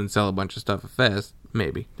Fest and then sell a bunch of stuff at Fest,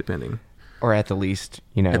 maybe, depending. Or at the least,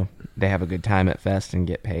 they have a good time at Fest and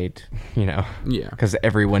get paid, Yeah. Because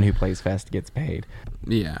everyone who plays Fest gets paid.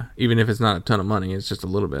 Yeah, even if it's not a ton of money, it's just a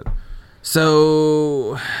little bit.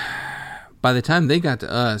 So by the time they got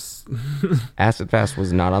to us, Acid Fast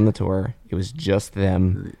was not on the tour. It was just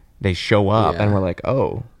them. They show up and we're like,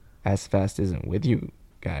 oh, Acid Fast isn't with you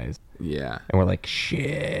guys. yeah. And we're like,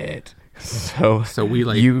 shit. So we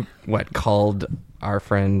like you called our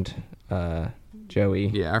friend Joey.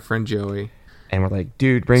 Yeah, our friend Joey. And we're like,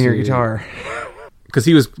 dude, bring your guitar. Because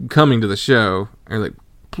he was coming to the show. And we're like,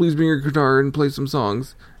 please bring your guitar and play some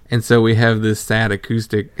songs. And so we have this sad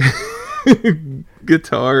acoustic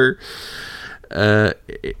guitar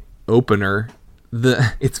opener.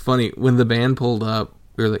 It's funny, when the band pulled up,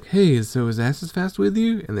 we were like, hey, so is Acid Fast with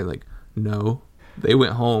you? And they're like, no. They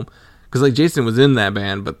went home. Because like Jason was in that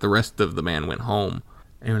band, but the rest of the band went home.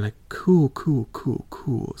 And we're like, cool.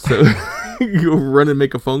 So go run and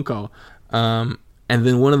make a phone call. And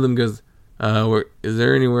then one of them goes, is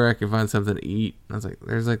there anywhere I can find something to eat? And I was like,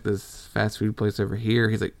 there's like this fast food place over here.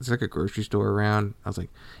 He's like, it's like a grocery store around. I was like,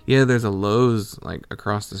 yeah, there's a Lowe's like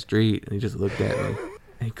across the street. And he just looked at me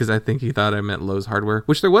because I think he thought I meant Lowe's Hardware,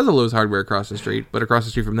 which there was a Lowe's Hardware across the street, but across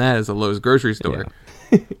the street from that is a Lowe's grocery store.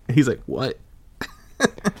 Yeah. He's like, what?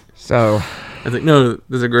 So I was like, no,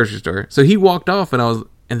 there's a grocery store. So he walked off and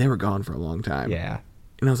they were gone for a long time. Yeah.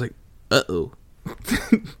 And I was like, uh-oh.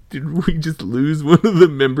 Did we just lose one of the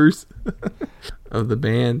members of the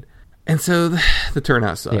band? And so the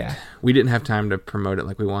turnout sucked. Yeah. We didn't have time to promote it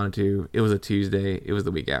like we wanted to. It was a Tuesday. It was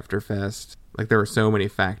the week after Fest. Like, there were so many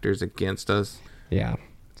factors against us. Yeah.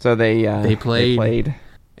 So they played.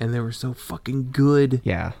 And they were so fucking good.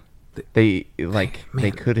 Yeah. They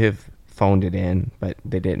could have phoned it in, but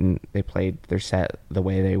they didn't. They played their set the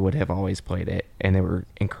way they would have always played it, and they were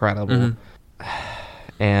incredible. Mm-hmm.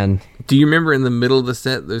 And do you remember in the middle of the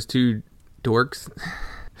set, those two dorks,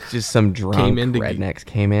 just some drunk rednecks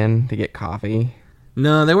came in to get coffee?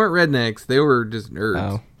 No, they weren't rednecks. They were just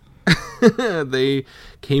nerds. Oh. They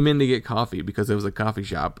came in to get coffee because it was a coffee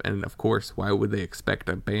shop, and of course, why would they expect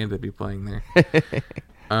a band to be playing there?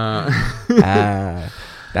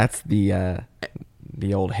 That's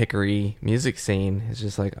the old Hickory music scene. It's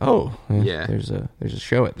just like, yeah, there's a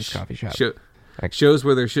show at this coffee shop. Shows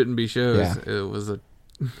where there shouldn't be shows. Yeah. It was a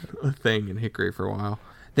thing in Hickory for a while.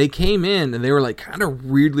 They came in and they were like kind of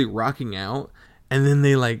weirdly rocking out, and then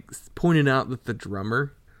they like pointed out that the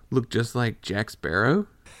drummer looked just like Jack Sparrow.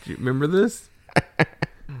 Do you remember this?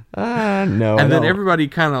 No. And then everybody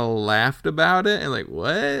kind of laughed about it and like,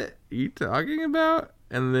 what are you talking about?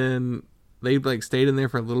 And then they like stayed in there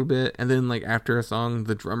for a little bit, and then like after a song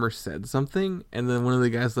the drummer said something, and then one of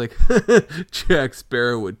the guys like, Jack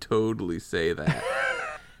Sparrow would totally say that.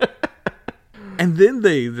 And then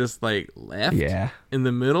they just like left in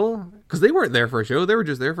the middle because they weren't there for a show, they were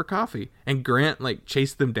just there for coffee. And Grant like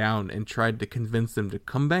chased them down and tried to convince them to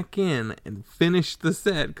come back in and finish the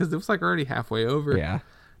set because it was like already halfway over. Yeah,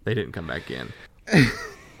 they didn't come back in.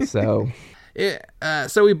 So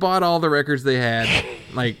so we bought all the records they had,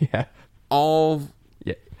 like all.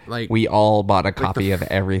 Yeah, like we all bought a copy of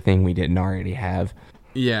everything we didn't already have.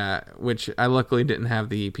 Yeah, which I luckily didn't have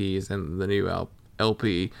the EPs and the new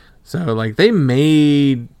LP. So like they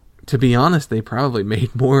made, to be honest, they probably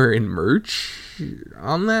made more in merch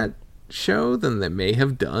on that show than they may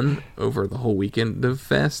have done over the whole weekend of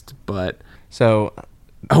Fest. But so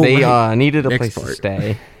they needed a place to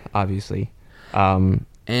stay, obviously. And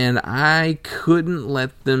I couldn't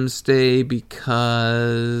let them stay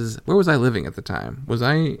because where was I living at the time?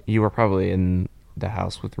 You were probably in the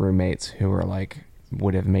house with roommates who were like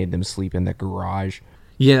would have made them sleep in the garage.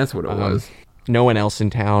 Yeah, that's what it was. No one else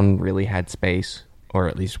in town really had space, or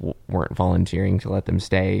at least weren't volunteering to let them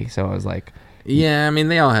stay. So I was like, yeah, I mean,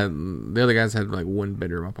 the other guys had like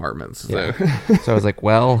 1-bedroom apartments. So. Yeah. So I was like,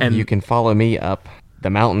 well, you can follow me up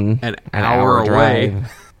the mountain an hour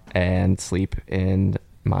drive and sleep in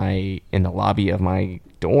the lobby of my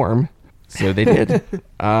dorm. So they did.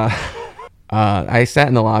 I sat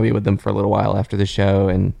in the lobby with them for a little while after the show,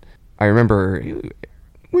 and I remember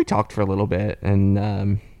we talked for a little bit,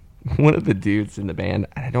 and one of the dudes in the band,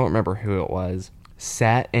 I don't remember who it was,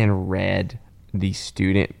 sat and read the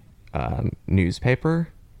student newspaper,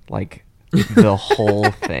 like the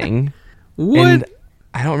whole thing. What? And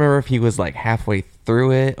I don't remember if he was like halfway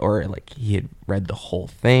through it or like he had read the whole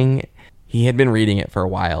thing. He had been reading it for a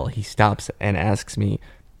while. He stops and asks me,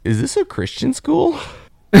 "Is this a Christian school?"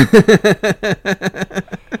 And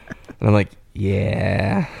I'm like,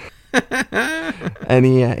 "Yeah." And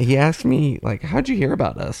he asked me like, "How'd you hear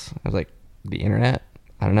about us?" I was like, "The internet.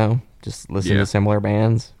 I don't know. Just listen to similar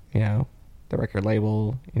bands, the record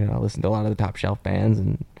label. I listen to a lot of the top shelf bands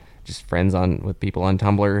and just friends with people on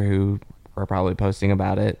Tumblr who are probably posting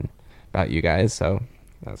about you guys." So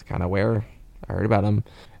that's kind of where I heard about them.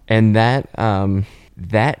 And that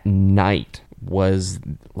that night was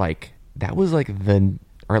like, that was like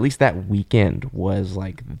or at least that weekend was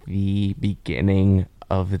like the beginning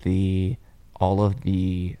of all of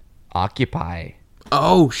the Occupy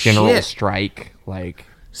general strike, like.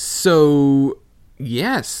 So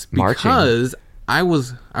yes, marching. Because I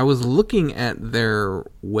was looking at the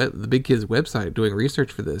Big Kids website doing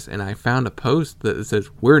research for this, and I found a post that says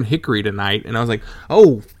we're in Hickory tonight, and I was like,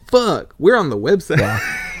 oh fuck, we're on the website.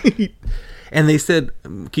 Yeah. And they said,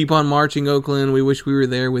 keep on marching, Oakland. We wish we were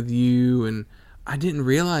there with you. And I didn't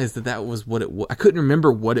realize that was what it was. I couldn't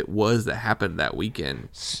remember what it was that happened that weekend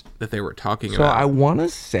that they were talking about. So I want to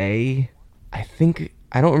say, I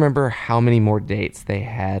don't remember how many more dates they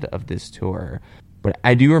had of this tour, but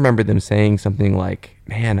I do remember them saying something like,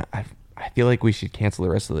 man, I feel like we should cancel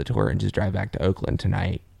the rest of the tour and just drive back to Oakland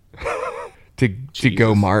tonight to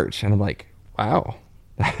go march. And I'm like, wow.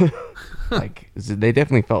 Like, they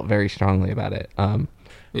definitely felt very strongly about it.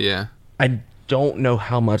 Yeah. I don't know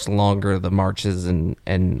how much longer the marches and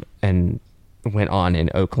went on in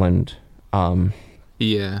Oakland.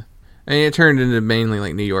 Yeah. I mean, it turned into mainly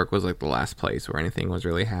like New York was like the last place where anything was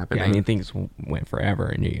really happening. Yeah, I mean, things went forever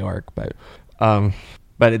in New York, but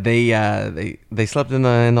they slept in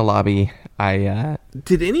the lobby.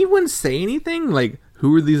 Did anyone say anything? Like,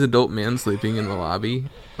 who were these adult men sleeping in the lobby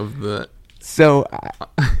of the? So,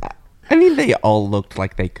 I mean, they all looked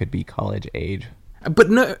like they could be college age, but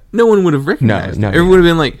no one would have recognized. No, everyone would have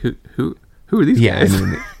been like, who are these guys? I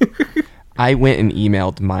mean, I went and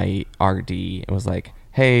emailed my RD and was like,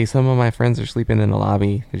 hey, some of my friends are sleeping in the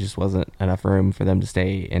lobby. There just wasn't enough room for them to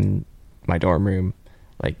stay in my dorm room.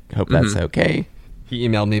 Like, hope that's okay. He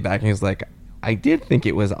emailed me back and he was like, I did think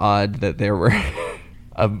it was odd that there were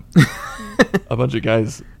a bunch of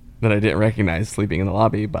guys that I didn't recognize sleeping in the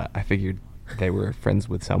lobby, but I figured they were friends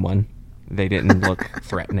with someone. They didn't look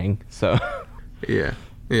threatening, so yeah.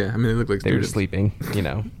 I mean, they looked like they were sleeping,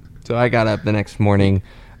 So I got up the next morning.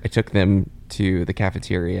 I took them to the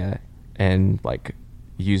cafeteria and like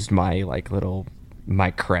used my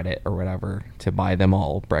my credit or whatever to buy them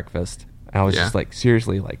all breakfast. I was just like,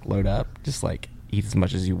 seriously, like, load up, just like eat as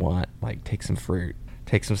much as you want, like take some fruit,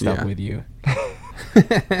 take some stuff with you.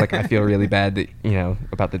 Like, I feel really bad that,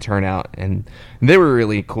 about the turnout, and they were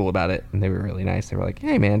really cool about it, and they were really nice. They were like,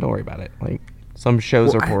 hey man, don't worry about it. Like, some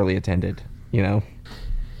shows are poorly attended, a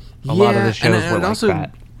lot of the shows were like also,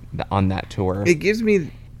 that on that tour. It gives me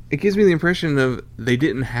the impression of they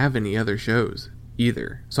didn't have any other shows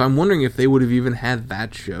either. So I'm wondering if they would have even had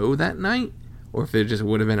that show that night, or if it just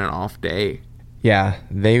would have been an off day. Yeah,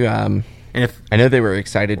 they and if I know they were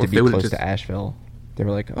excited to be close to Asheville. They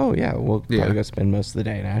were like, oh yeah, we'll probably go spend most of the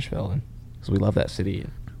day in Asheville, and because we love that city.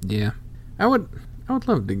 Yeah, I would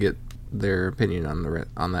love to get their opinion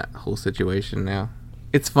on that whole situation. Now,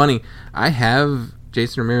 it's funny. I have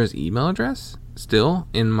Jason Romero's email address still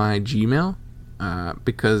in my Gmail,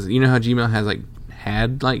 because you know how Gmail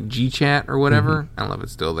had GChat or whatever. I don't know if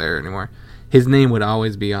it's still there anymore. His name would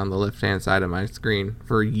always be on the left-hand side of my screen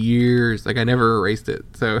for years. Like, I never erased it.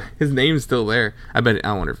 So his name's still there. I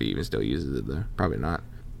wonder if he even still uses it, though. Probably not.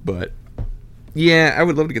 But, yeah, I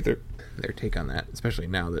would love to get their take on that, especially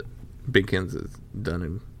now that Big Ken's is done.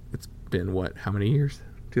 And it's been, how many years?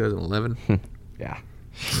 2011? Yeah.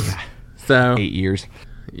 So 8 years.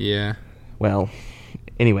 Yeah. Well,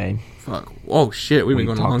 anyway. Fuck. Oh, shit. We've been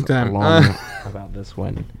going a long time. About this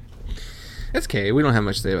one. That's okay. We don't have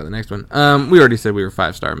much to say about the next one. We already said we were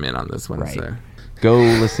 5-star men on this one. Right. So go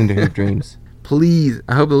listen to Hoop Dreams. Please.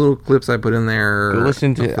 I hope the little clips I put in there. Go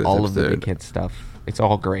listen to all of the Big Kid stuff. It's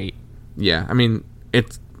all great. Yeah. I mean,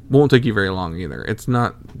 it won't take you very long either. It's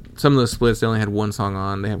not... Some of the splits, they only had one song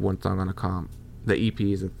on. They have one song on a comp. The EP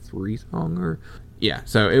is a 3-song or... Yeah.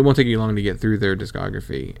 So it won't take you long to get through their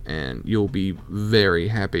discography. And you'll be very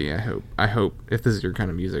happy, I hope. If this is your kind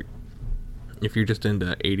of music. If you're just into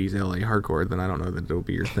 80s LA hardcore, then I don't know that it'll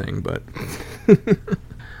be your thing, but...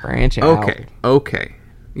 Branch out. Okay.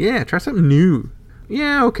 Yeah, try something new.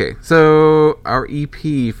 Yeah, okay. So, our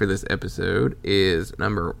EP for this episode is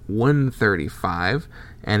number 135,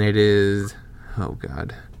 and it is... Oh,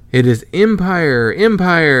 God. It is Empire!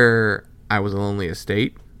 I Was a Lonely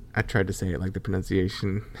Estate. I tried to say it like the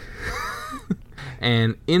pronunciation.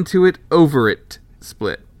 And Into It, Over It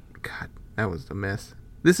split. God, that was a mess.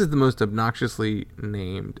 This is the most obnoxiously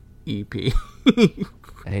named EP.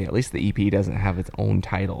 Hey, at least the EP doesn't have its own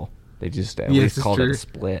title. They just at least called it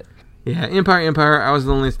Split. Yeah, Empire, I Was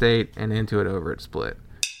the Lonely Estate, and Into It, Over It split.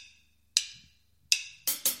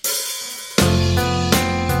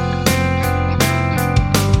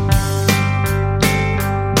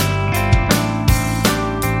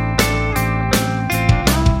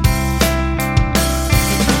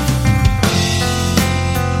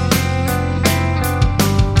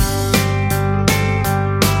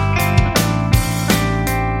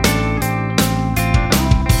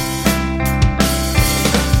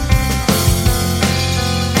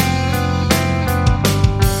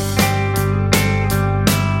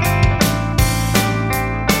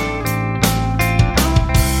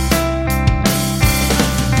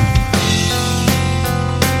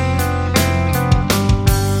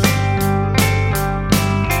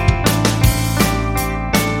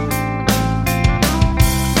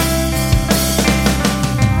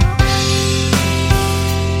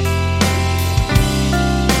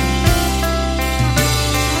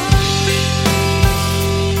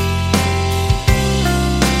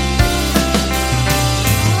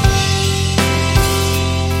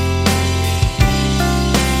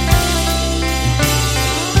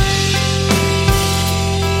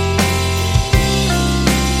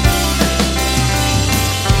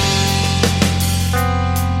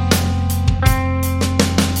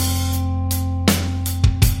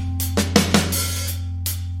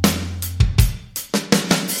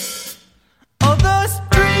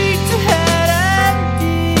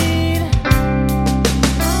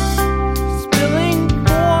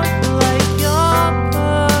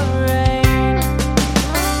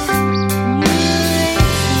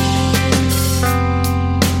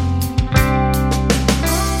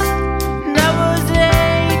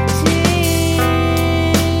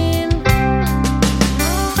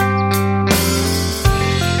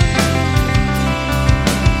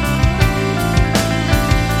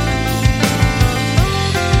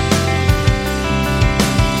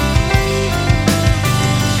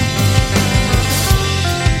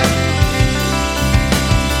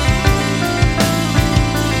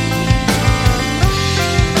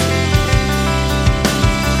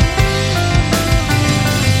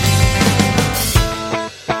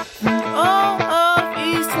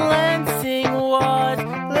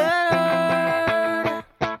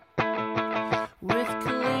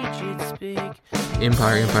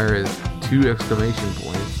 Empire is 2 exclamation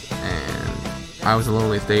points, and I Was a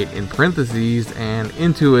Lonely State in parentheses, and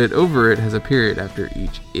Into It, Over It has a period after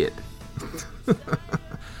each it.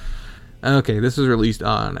 Okay, this was released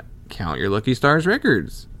on Count Your Lucky Stars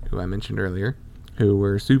Records, who I mentioned earlier, who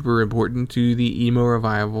were super important to the emo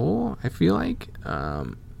revival, I feel like.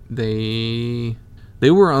 They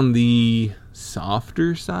were on the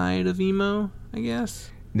softer side of emo, I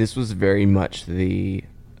guess. This was very much the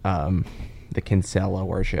Kinsella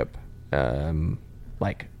worship,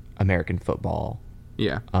 like American football.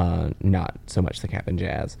 Yeah. Not so much the Cap'n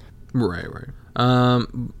Jazz. Right.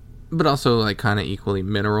 But also like kind of equally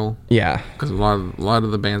mineral. Yeah. Because a lot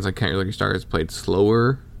of the bands like Count Your Lucky Stars played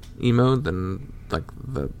slower emo than like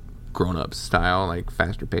the grown-up style, like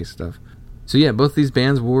faster paced stuff. So yeah, both these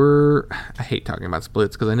bands were... I hate talking about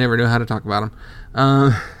splits because I never know how to talk about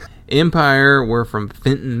them. Empire were from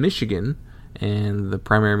Fenton, Michigan, and the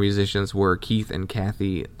primary musicians were Keith and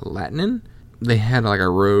Kathy Latinen. They had like a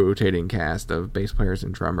rotating cast of bass players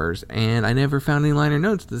and drummers, and I never found any liner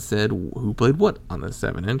notes that said who played what on the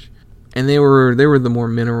 7-inch. And they were the more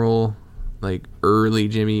mineral, like early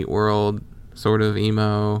Jimmy Eat World sort of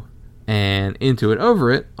emo. And Into It,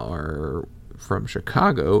 Over It are from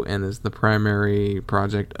Chicago and is the primary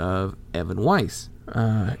project of Evan Weiss.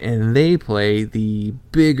 And they play the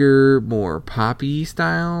bigger, more poppy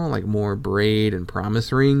style, like more Braid and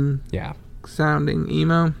Promise Ring sounding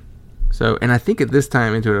emo. So, and I think at this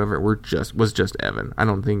time Into It, Over It was just Evan. I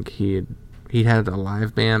don't think he had a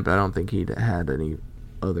live band, but I don't think he'd had any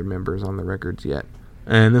other members on the records yet.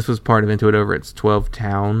 And this was part of Into It, Over It's 12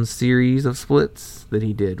 Towns series of splits that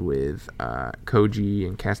he did with Koji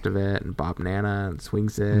and Castavet and Bob Nana and Swing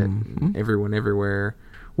Set and Everyone Everywhere,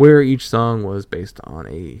 where each song was based on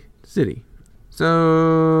a city.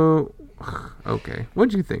 So, okay.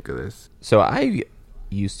 What'd you think of this? So I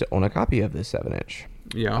used to own a copy of this 7-inch.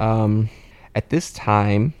 Yeah. At this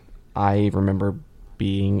time, I remember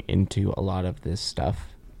being into a lot of this stuff.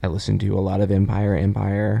 I listened to a lot of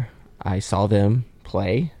Empire. I saw them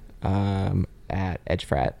play at Edge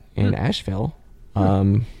Frat in Asheville.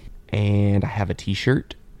 And I have a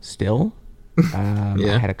t-shirt still.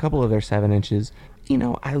 I had a couple of their 7-inches. You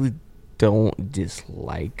know, I don't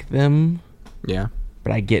dislike them. Yeah.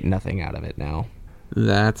 But I get nothing out of it now.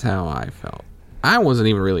 That's how I felt. I wasn't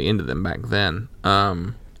even really into them back then.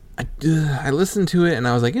 I listened to it and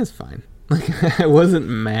I was like, it's fine. Like, I wasn't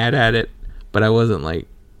mad at it, but I wasn't like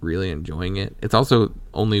really enjoying it. It's also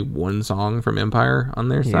only one song from Empire on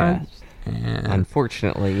their side. And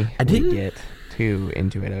unfortunately, we get 2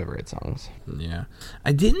 Into It, Over It songs. Yeah.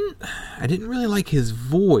 I didn't really like his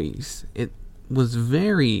voice. It was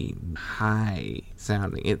very high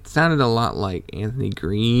sounding. It sounded a lot like Anthony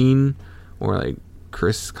Green or like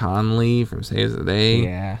Chris Conley from Saves the Day.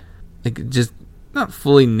 Yeah. Like, just not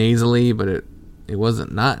fully nasally, but it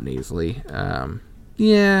wasn't not nasally.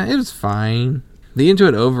 Yeah, it was fine. The Into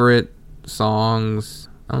It, Over It songs,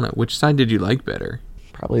 I don't know, which side did you like better?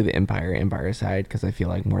 Probably the Empire side, because I feel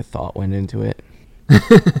like more thought went into it.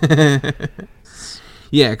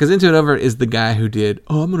 Yeah, because Into It, Over It is the guy who did,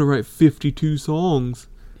 I'm going to write 52 songs.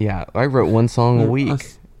 Yeah, I wrote one song a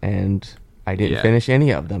week, and I didn't finish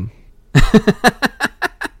any of them.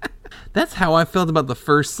 That's how I felt about the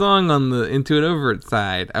first song on the Into It, Over It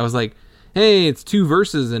side. I was like, hey, it's 2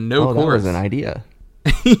 verses and no chorus. That was an idea.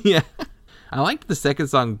 Yeah. I liked the second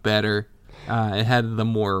song better. It had the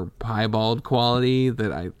more piebald quality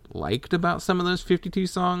that I liked about some of those 52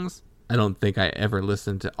 songs. I don't think I ever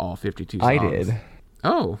listened to all 52 songs. I did.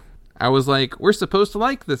 Oh. I was like, we're supposed to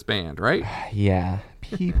like this band, right? Yeah.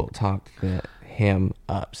 People talked him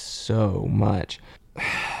up so much.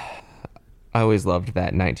 I always loved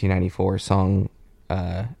that 1994 song,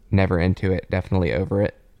 Never Into It, Definitely Over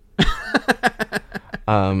It.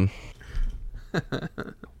 That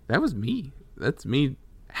was me. That's me.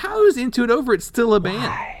 How is Into It, Over It still a band?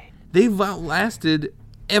 Why? They've outlasted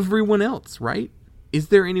everyone else, right? Is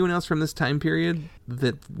there anyone else from this time period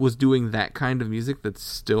that was doing that kind of music that's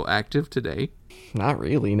still active today? Not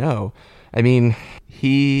really, no. I mean,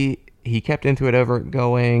 he kept Into It, Over It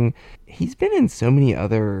going. He's been in so many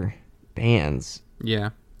other bands. Yeah.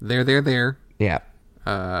 There. Yeah.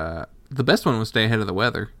 The best one was Stay Ahead of the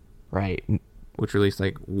Weather. Right. Which released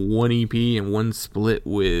like 1 EP and 1 split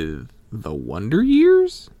with The Wonder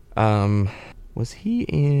Years? Was he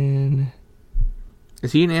in...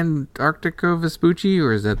 Is he in Antarctico Vespucci,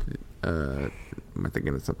 or is that... am I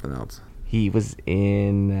thinking of something else? He was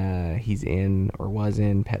in... he's in, or was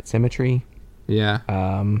in, Pet Sematary. Yeah.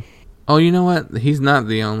 Oh, you know what? He's not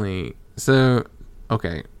the only... So,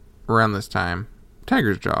 okay. Around this time,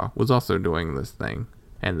 Tiger's Jaw was also doing this thing.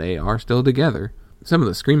 And they are still together. some of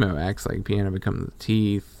the screamo acts, like Piano Becomes the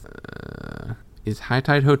Teeth. Is High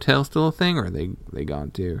Tide Hotel still a thing, or are they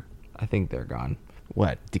gone too? I think they're gone.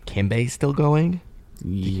 What, Dikembe still going?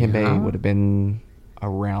 Yeah. Dikembe would have been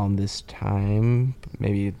around this time,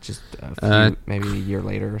 maybe just maybe a year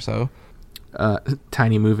later or so.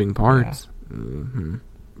 Tiny Moving Parts. Yeah. Mm-hmm.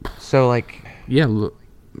 So, like... Yeah, look,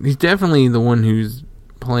 he's definitely the one who's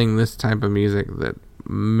playing this type of music that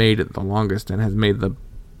made it the longest and has made the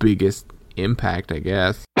biggest impact, I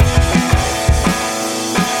guess.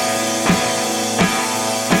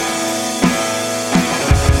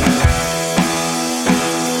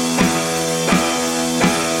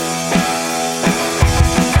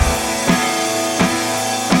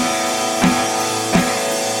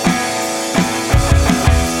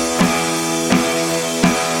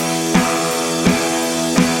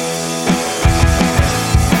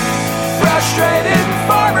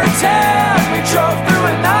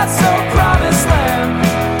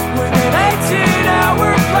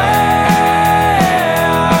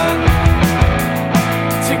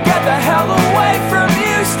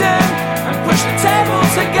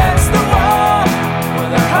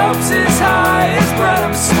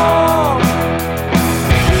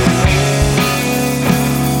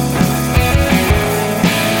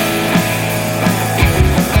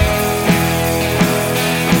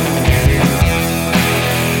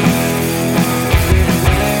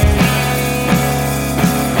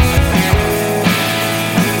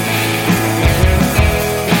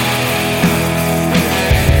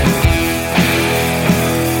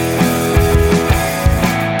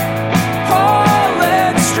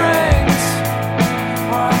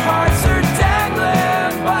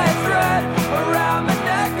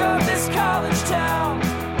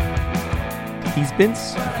 Been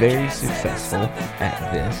very successful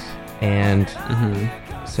at this, and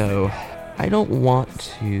so I don't want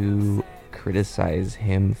to criticize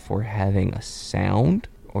him for having a sound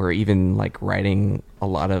or even like writing a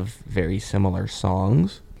lot of very similar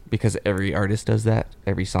songs, because every artist does that,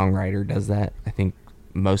 every songwriter does that. I think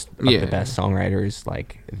most of the best songwriters,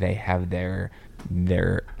 like, they have their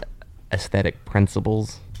aesthetic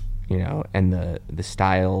principles, you know, and the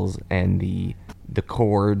styles and the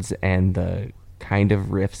chords and the kind of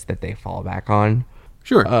riffs that they fall back on.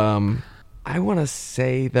 Sure. I want to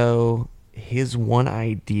say, though, his one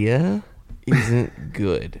idea isn't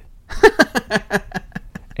good.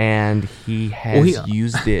 And he has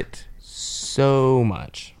used it so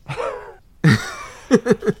much.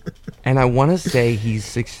 And I want to say he's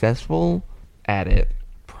successful at it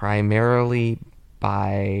primarily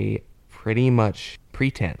by pretty much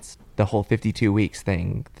pretense. The whole 52 weeks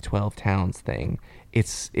thing, the 12 towns thing.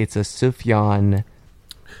 It's a Sufjan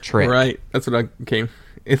trick. Right. That's what I came.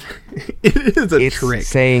 It is a trick. It's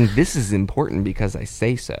saying this is important because I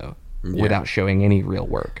say so, without showing any real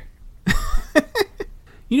work.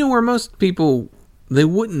 You know, where most people, they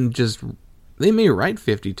may write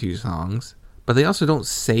 52 songs, but they also don't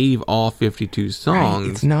save all 52 songs. Right.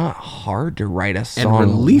 It's not hard to write a song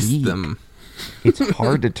and release them. It's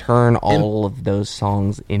hard to turn all of those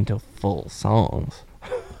songs into full songs.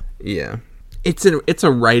 Yeah. It's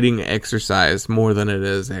a writing exercise more than it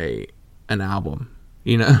is an album,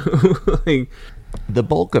 you know. Like, the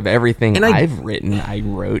bulk of everything I've written, I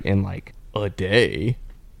wrote in like a day.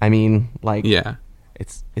 I mean, like,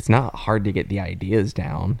 it's not hard to get the ideas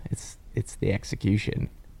down. It's the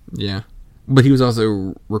execution. Yeah, but he was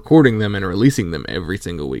also recording them and releasing them every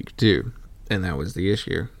single week too, and that was the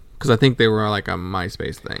issue, because I think they were like a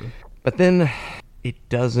MySpace thing. But then it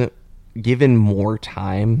doesn't. Given more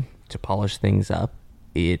time to polish things up,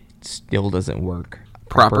 it still doesn't work.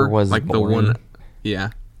 Proper was like boring. The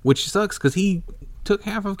one, which sucks because he took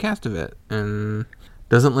half of Castivet and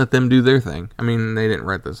doesn't let them do their thing. I mean, they didn't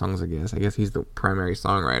write the songs. I guess he's the primary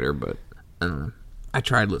songwriter, but I don't know. I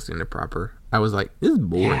tried listening to Proper. I was like, this is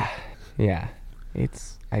boring. Yeah.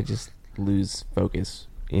 I just lose focus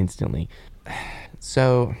instantly.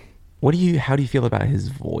 So, how do you feel about his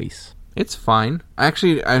voice? It's fine.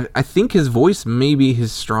 Actually, I think his voice may be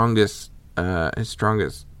his strongest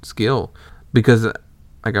skill, because,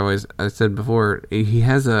 like I said before, he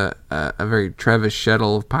has a very Travis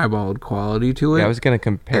Shettle piebald quality to it. Yeah, I was going to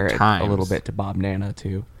compare it a little bit to Bob Nana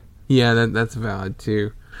too. Yeah, that's valid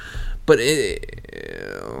too, but he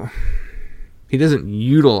doesn't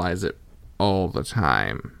utilize it all the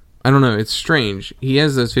time. I don't know. It's strange. He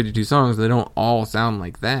has those 52 songs. They don't all sound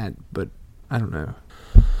like that, but I don't know.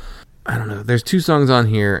 There's 2 songs on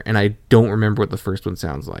here, and I don't remember what the first one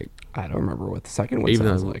sounds like. I don't remember what the second one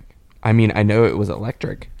sounds like. I mean, I know it was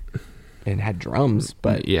electric and had drums,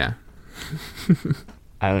 but yeah,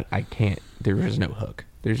 I can't. There was no hook.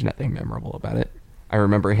 There's nothing memorable about it. I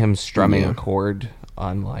remember him strumming a chord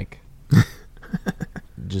on like,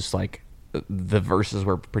 just like the verses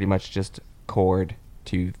were pretty much just chord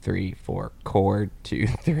 2 3 4, chord 2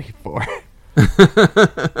 3 4.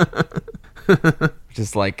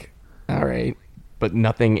 Just like, all right, but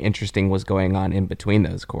nothing interesting was going on in between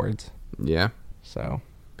those chords. Yeah. So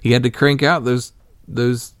he had to crank out those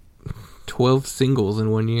 12 singles in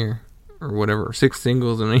 1 year or whatever, 6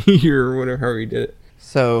 singles in a year or whatever, how he did it.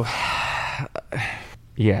 So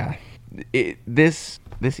yeah, this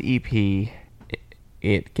EP,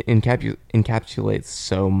 it encapsulates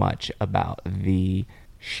so much about the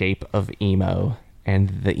shape of emo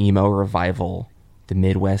and the emo revival, the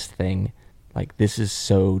Midwest thing. Like, this is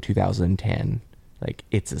so 2010. Like,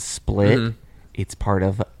 it's a split. Mm-hmm. It's part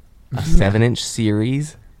of a 7-inch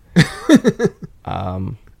series.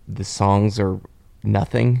 The songs are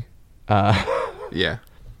nothing. Yeah.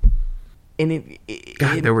 And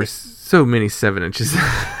there were so many 7 inches.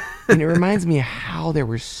 And it reminds me how there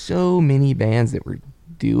were so many bands that were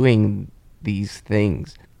doing these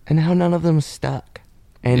things and how none of them stuck.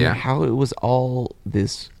 And how it was all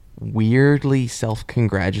this weirdly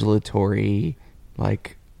self-congratulatory,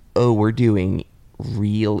 like, oh, we're doing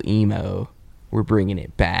real emo. We're bringing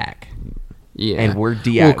it back. Yeah. And we're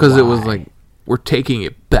DIY. Well, because it was like, we're taking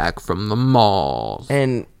it back from the malls.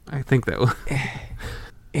 And I think that was...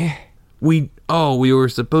 we were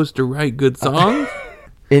supposed to write good songs?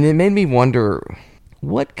 And it made me wonder,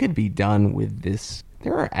 what could be done with this?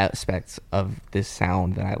 There are aspects of this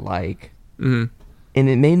sound that I like. Mm-hmm. And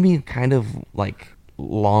it made me kind of, like,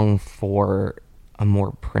 long for a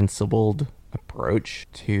more principled approach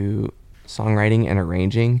to songwriting and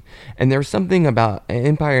arranging. And there's something about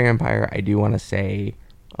Empire, I do want to say,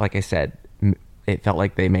 like I said, it felt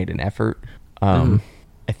like they made an effort. I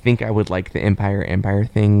think I would like the Empire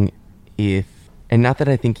thing if, and not that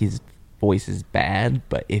I think his voice is bad,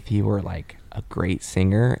 but if he were like a great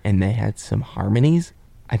singer and they had some harmonies,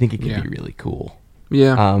 I think it could be really cool.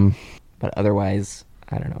 Yeah. But otherwise,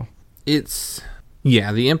 I don't know.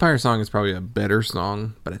 The Empire song is probably a better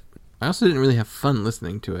song, but I also didn't really have fun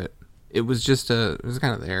listening to it. It was it was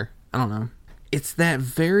kind of there. I don't know. It's that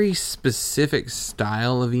very specific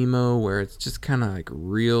style of emo where it's just kind of like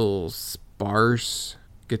real sparse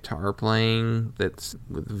guitar playing that's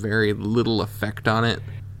with very little effect on it.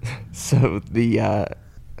 So the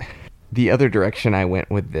other direction I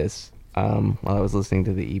went with this, while I was listening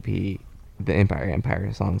to the EP, the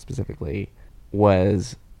Empire song specifically,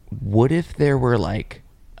 was, what if there were like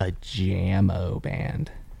a jam-o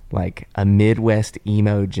band, like a Midwest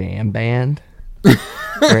emo jam band,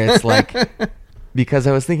 where it's like, because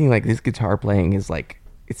I was thinking like this guitar playing is like,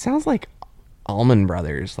 it sounds like Allman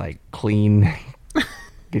Brothers, like clean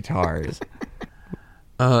guitars.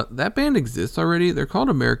 That band exists already. They're called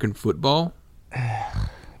American Football.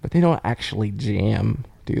 But they don't actually jam,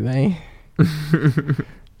 do they?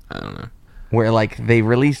 I don't know. Where, like, they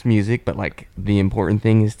release music, but, like, the important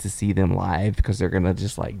thing is to see them live because they're going to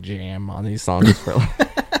just, like, jam on these songs for,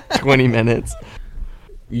 like, 20 minutes.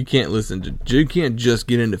 You can't just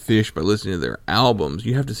get into Fish by listening to their albums.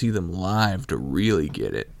 You have to see them live to really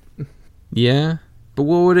get it. Yeah? But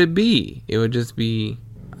what would it be? It would just be...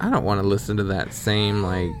 I don't want to listen to that same,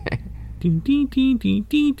 like...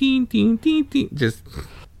 just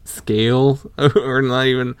scale. Or not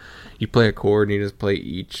even... You play a chord and you just play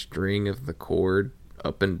each string of the chord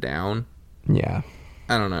up and down. Yeah.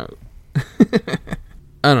 I don't know.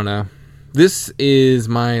 I don't know. This is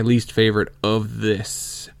my least favorite of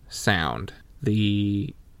this sound.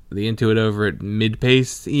 The Into It Over It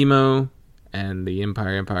mid-pace emo and the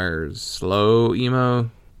Empire's slow emo.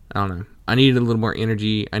 I don't know. I needed a little more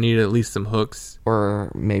energy. I needed at least some hooks.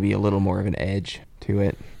 Or maybe a little more of an edge to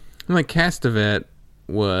it. And like Castavet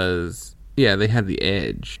was... Yeah, they had the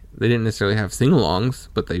edge. They didn't necessarily have sing-alongs,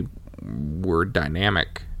 but they were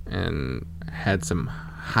dynamic and had some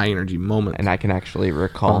high-energy moments. And I can actually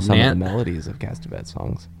recall some of the melodies of Castavet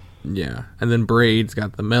songs. Yeah. And then Braid's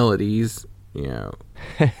got the melodies, you know.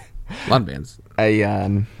 A lot of bands.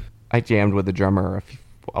 I jammed with the drummer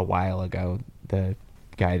a while ago, the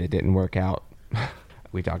guy that didn't work out.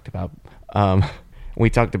 We talked about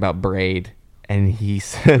Braid, and he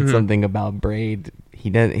said something about Braid. He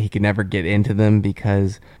could never get into them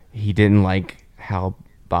because he didn't like how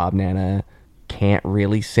Bob Nana can't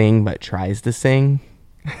really sing but tries to sing.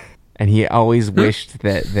 And he always wished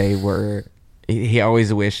that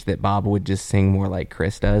Bob would just sing more like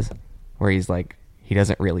Chris does, where he's like, he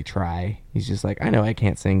doesn't really try. He's just like, I know I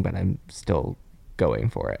can't sing, but I'm still going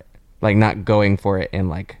for it. Like, not going for it and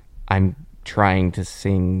like, I'm trying to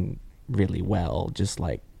sing really well, just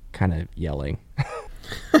like kind of yelling.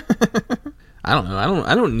 I don't know.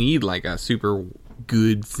 I don't need like a super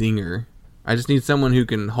good singer. I just need someone who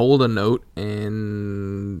can hold a note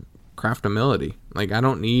and craft a melody. Like I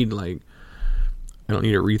don't need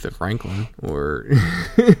Aretha Franklin or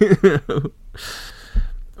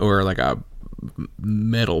or like a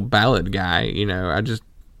metal ballad guy, you know. I just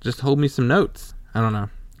hold me some notes. I don't know.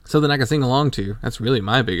 Something I can sing along to. That's really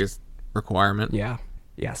my biggest requirement. Yeah.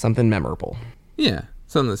 Yeah, something memorable. Yeah,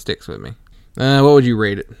 something that sticks with me. What would you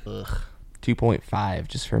rate it? 2.5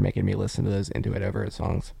 just for making me listen to those Into It Over It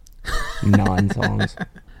songs. Non-songs.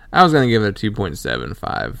 I was going to give it a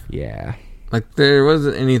 2.75. Yeah. Like, there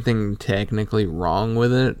wasn't anything technically wrong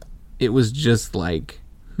with it. It was just like,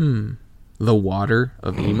 the water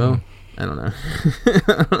of emo. I don't know.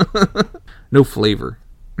 No flavor.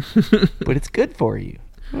 But it's good for you.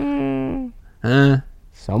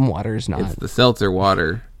 Some water's not. It's the seltzer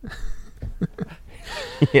water.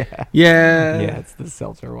 Yeah. Yeah. Yeah, it's the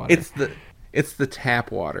seltzer water. It's the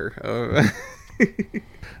tap water.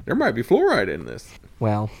 There might be fluoride in this.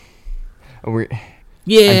 Well, I'm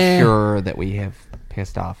sure that we have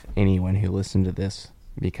pissed off anyone who listened to this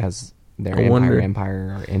because they're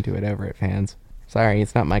Empire or Into It Over It fans. Sorry,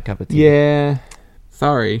 it's not my cup of tea. Yeah.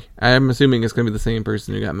 Sorry. I'm assuming it's going to be the same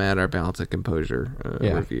person who got mad at our Balance of Composure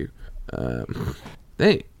review.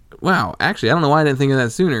 Wow. Actually, I don't know why I didn't think of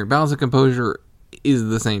that sooner. Balance of Composure is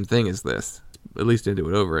the same thing as this. At least Into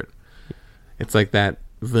It Over It. It's like that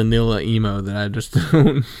vanilla emo that I just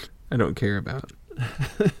don't care about.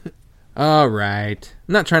 All right.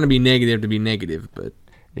 I'm not trying to be negative to be negative, but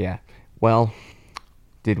yeah. Well,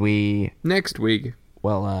 did we next week?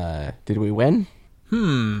 Well, did we win?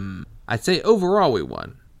 I'd say overall we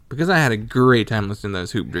won because I had a great time listening to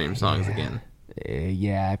those Hoop Dream songs again.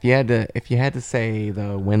 Yeah. If you had to say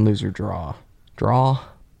the win, lose, or draw.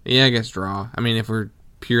 Yeah, I guess draw. I mean, if we're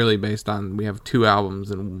purely based on we have 2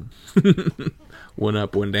 albums and one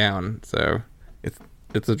up, one down, so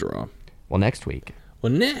it's a draw. Well, next week.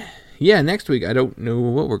 Next week I don't know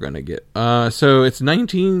what we're gonna get. So it's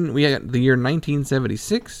 19. We got the year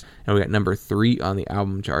 1976, and we got number 3 on the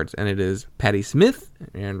album charts, and it is Patti Smith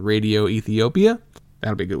and Radio Ethiopia.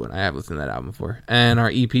 That'll be a good one. I have listened to that album before. And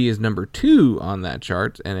our EP is number 2 on that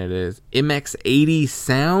chart, and it is MX80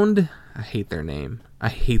 Sound. I hate their name.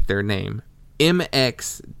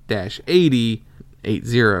 MX-80,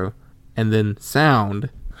 and then Sound.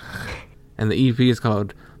 And the EP is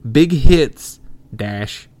called Big Hits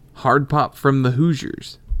Hard Pop from the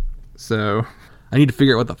Hoosiers. So I need to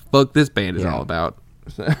figure out what the fuck this band is all about.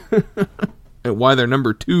 And why they're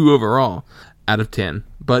number 2 overall out of 10.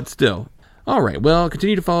 But still. Alright, well,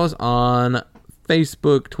 continue to follow us on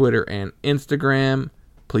Facebook, Twitter, and Instagram.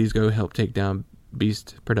 Please go help take down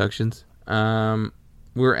Beast Productions.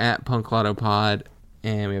 We're at punklautopod,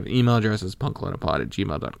 and we have an email address is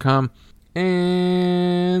punklautopod@gmail.com.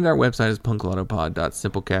 And our website is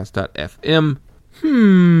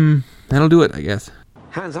punklautopod.simplecast.fm. That'll do it, I guess.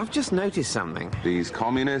 Hans, I've just noticed something. These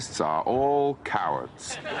communists are all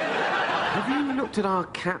cowards. Have you looked at our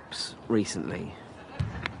caps recently?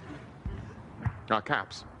 Our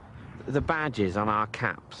caps? The badges on our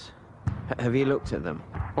caps. Have you looked at them?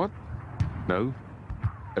 What? No.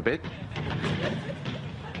 A bit?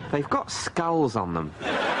 They've got skulls on them.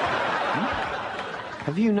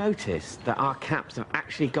 Have you noticed that our caps have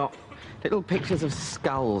actually got little pictures of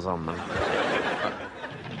skulls on them?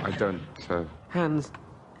 I don't, Hans,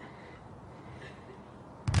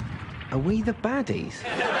 are we the baddies?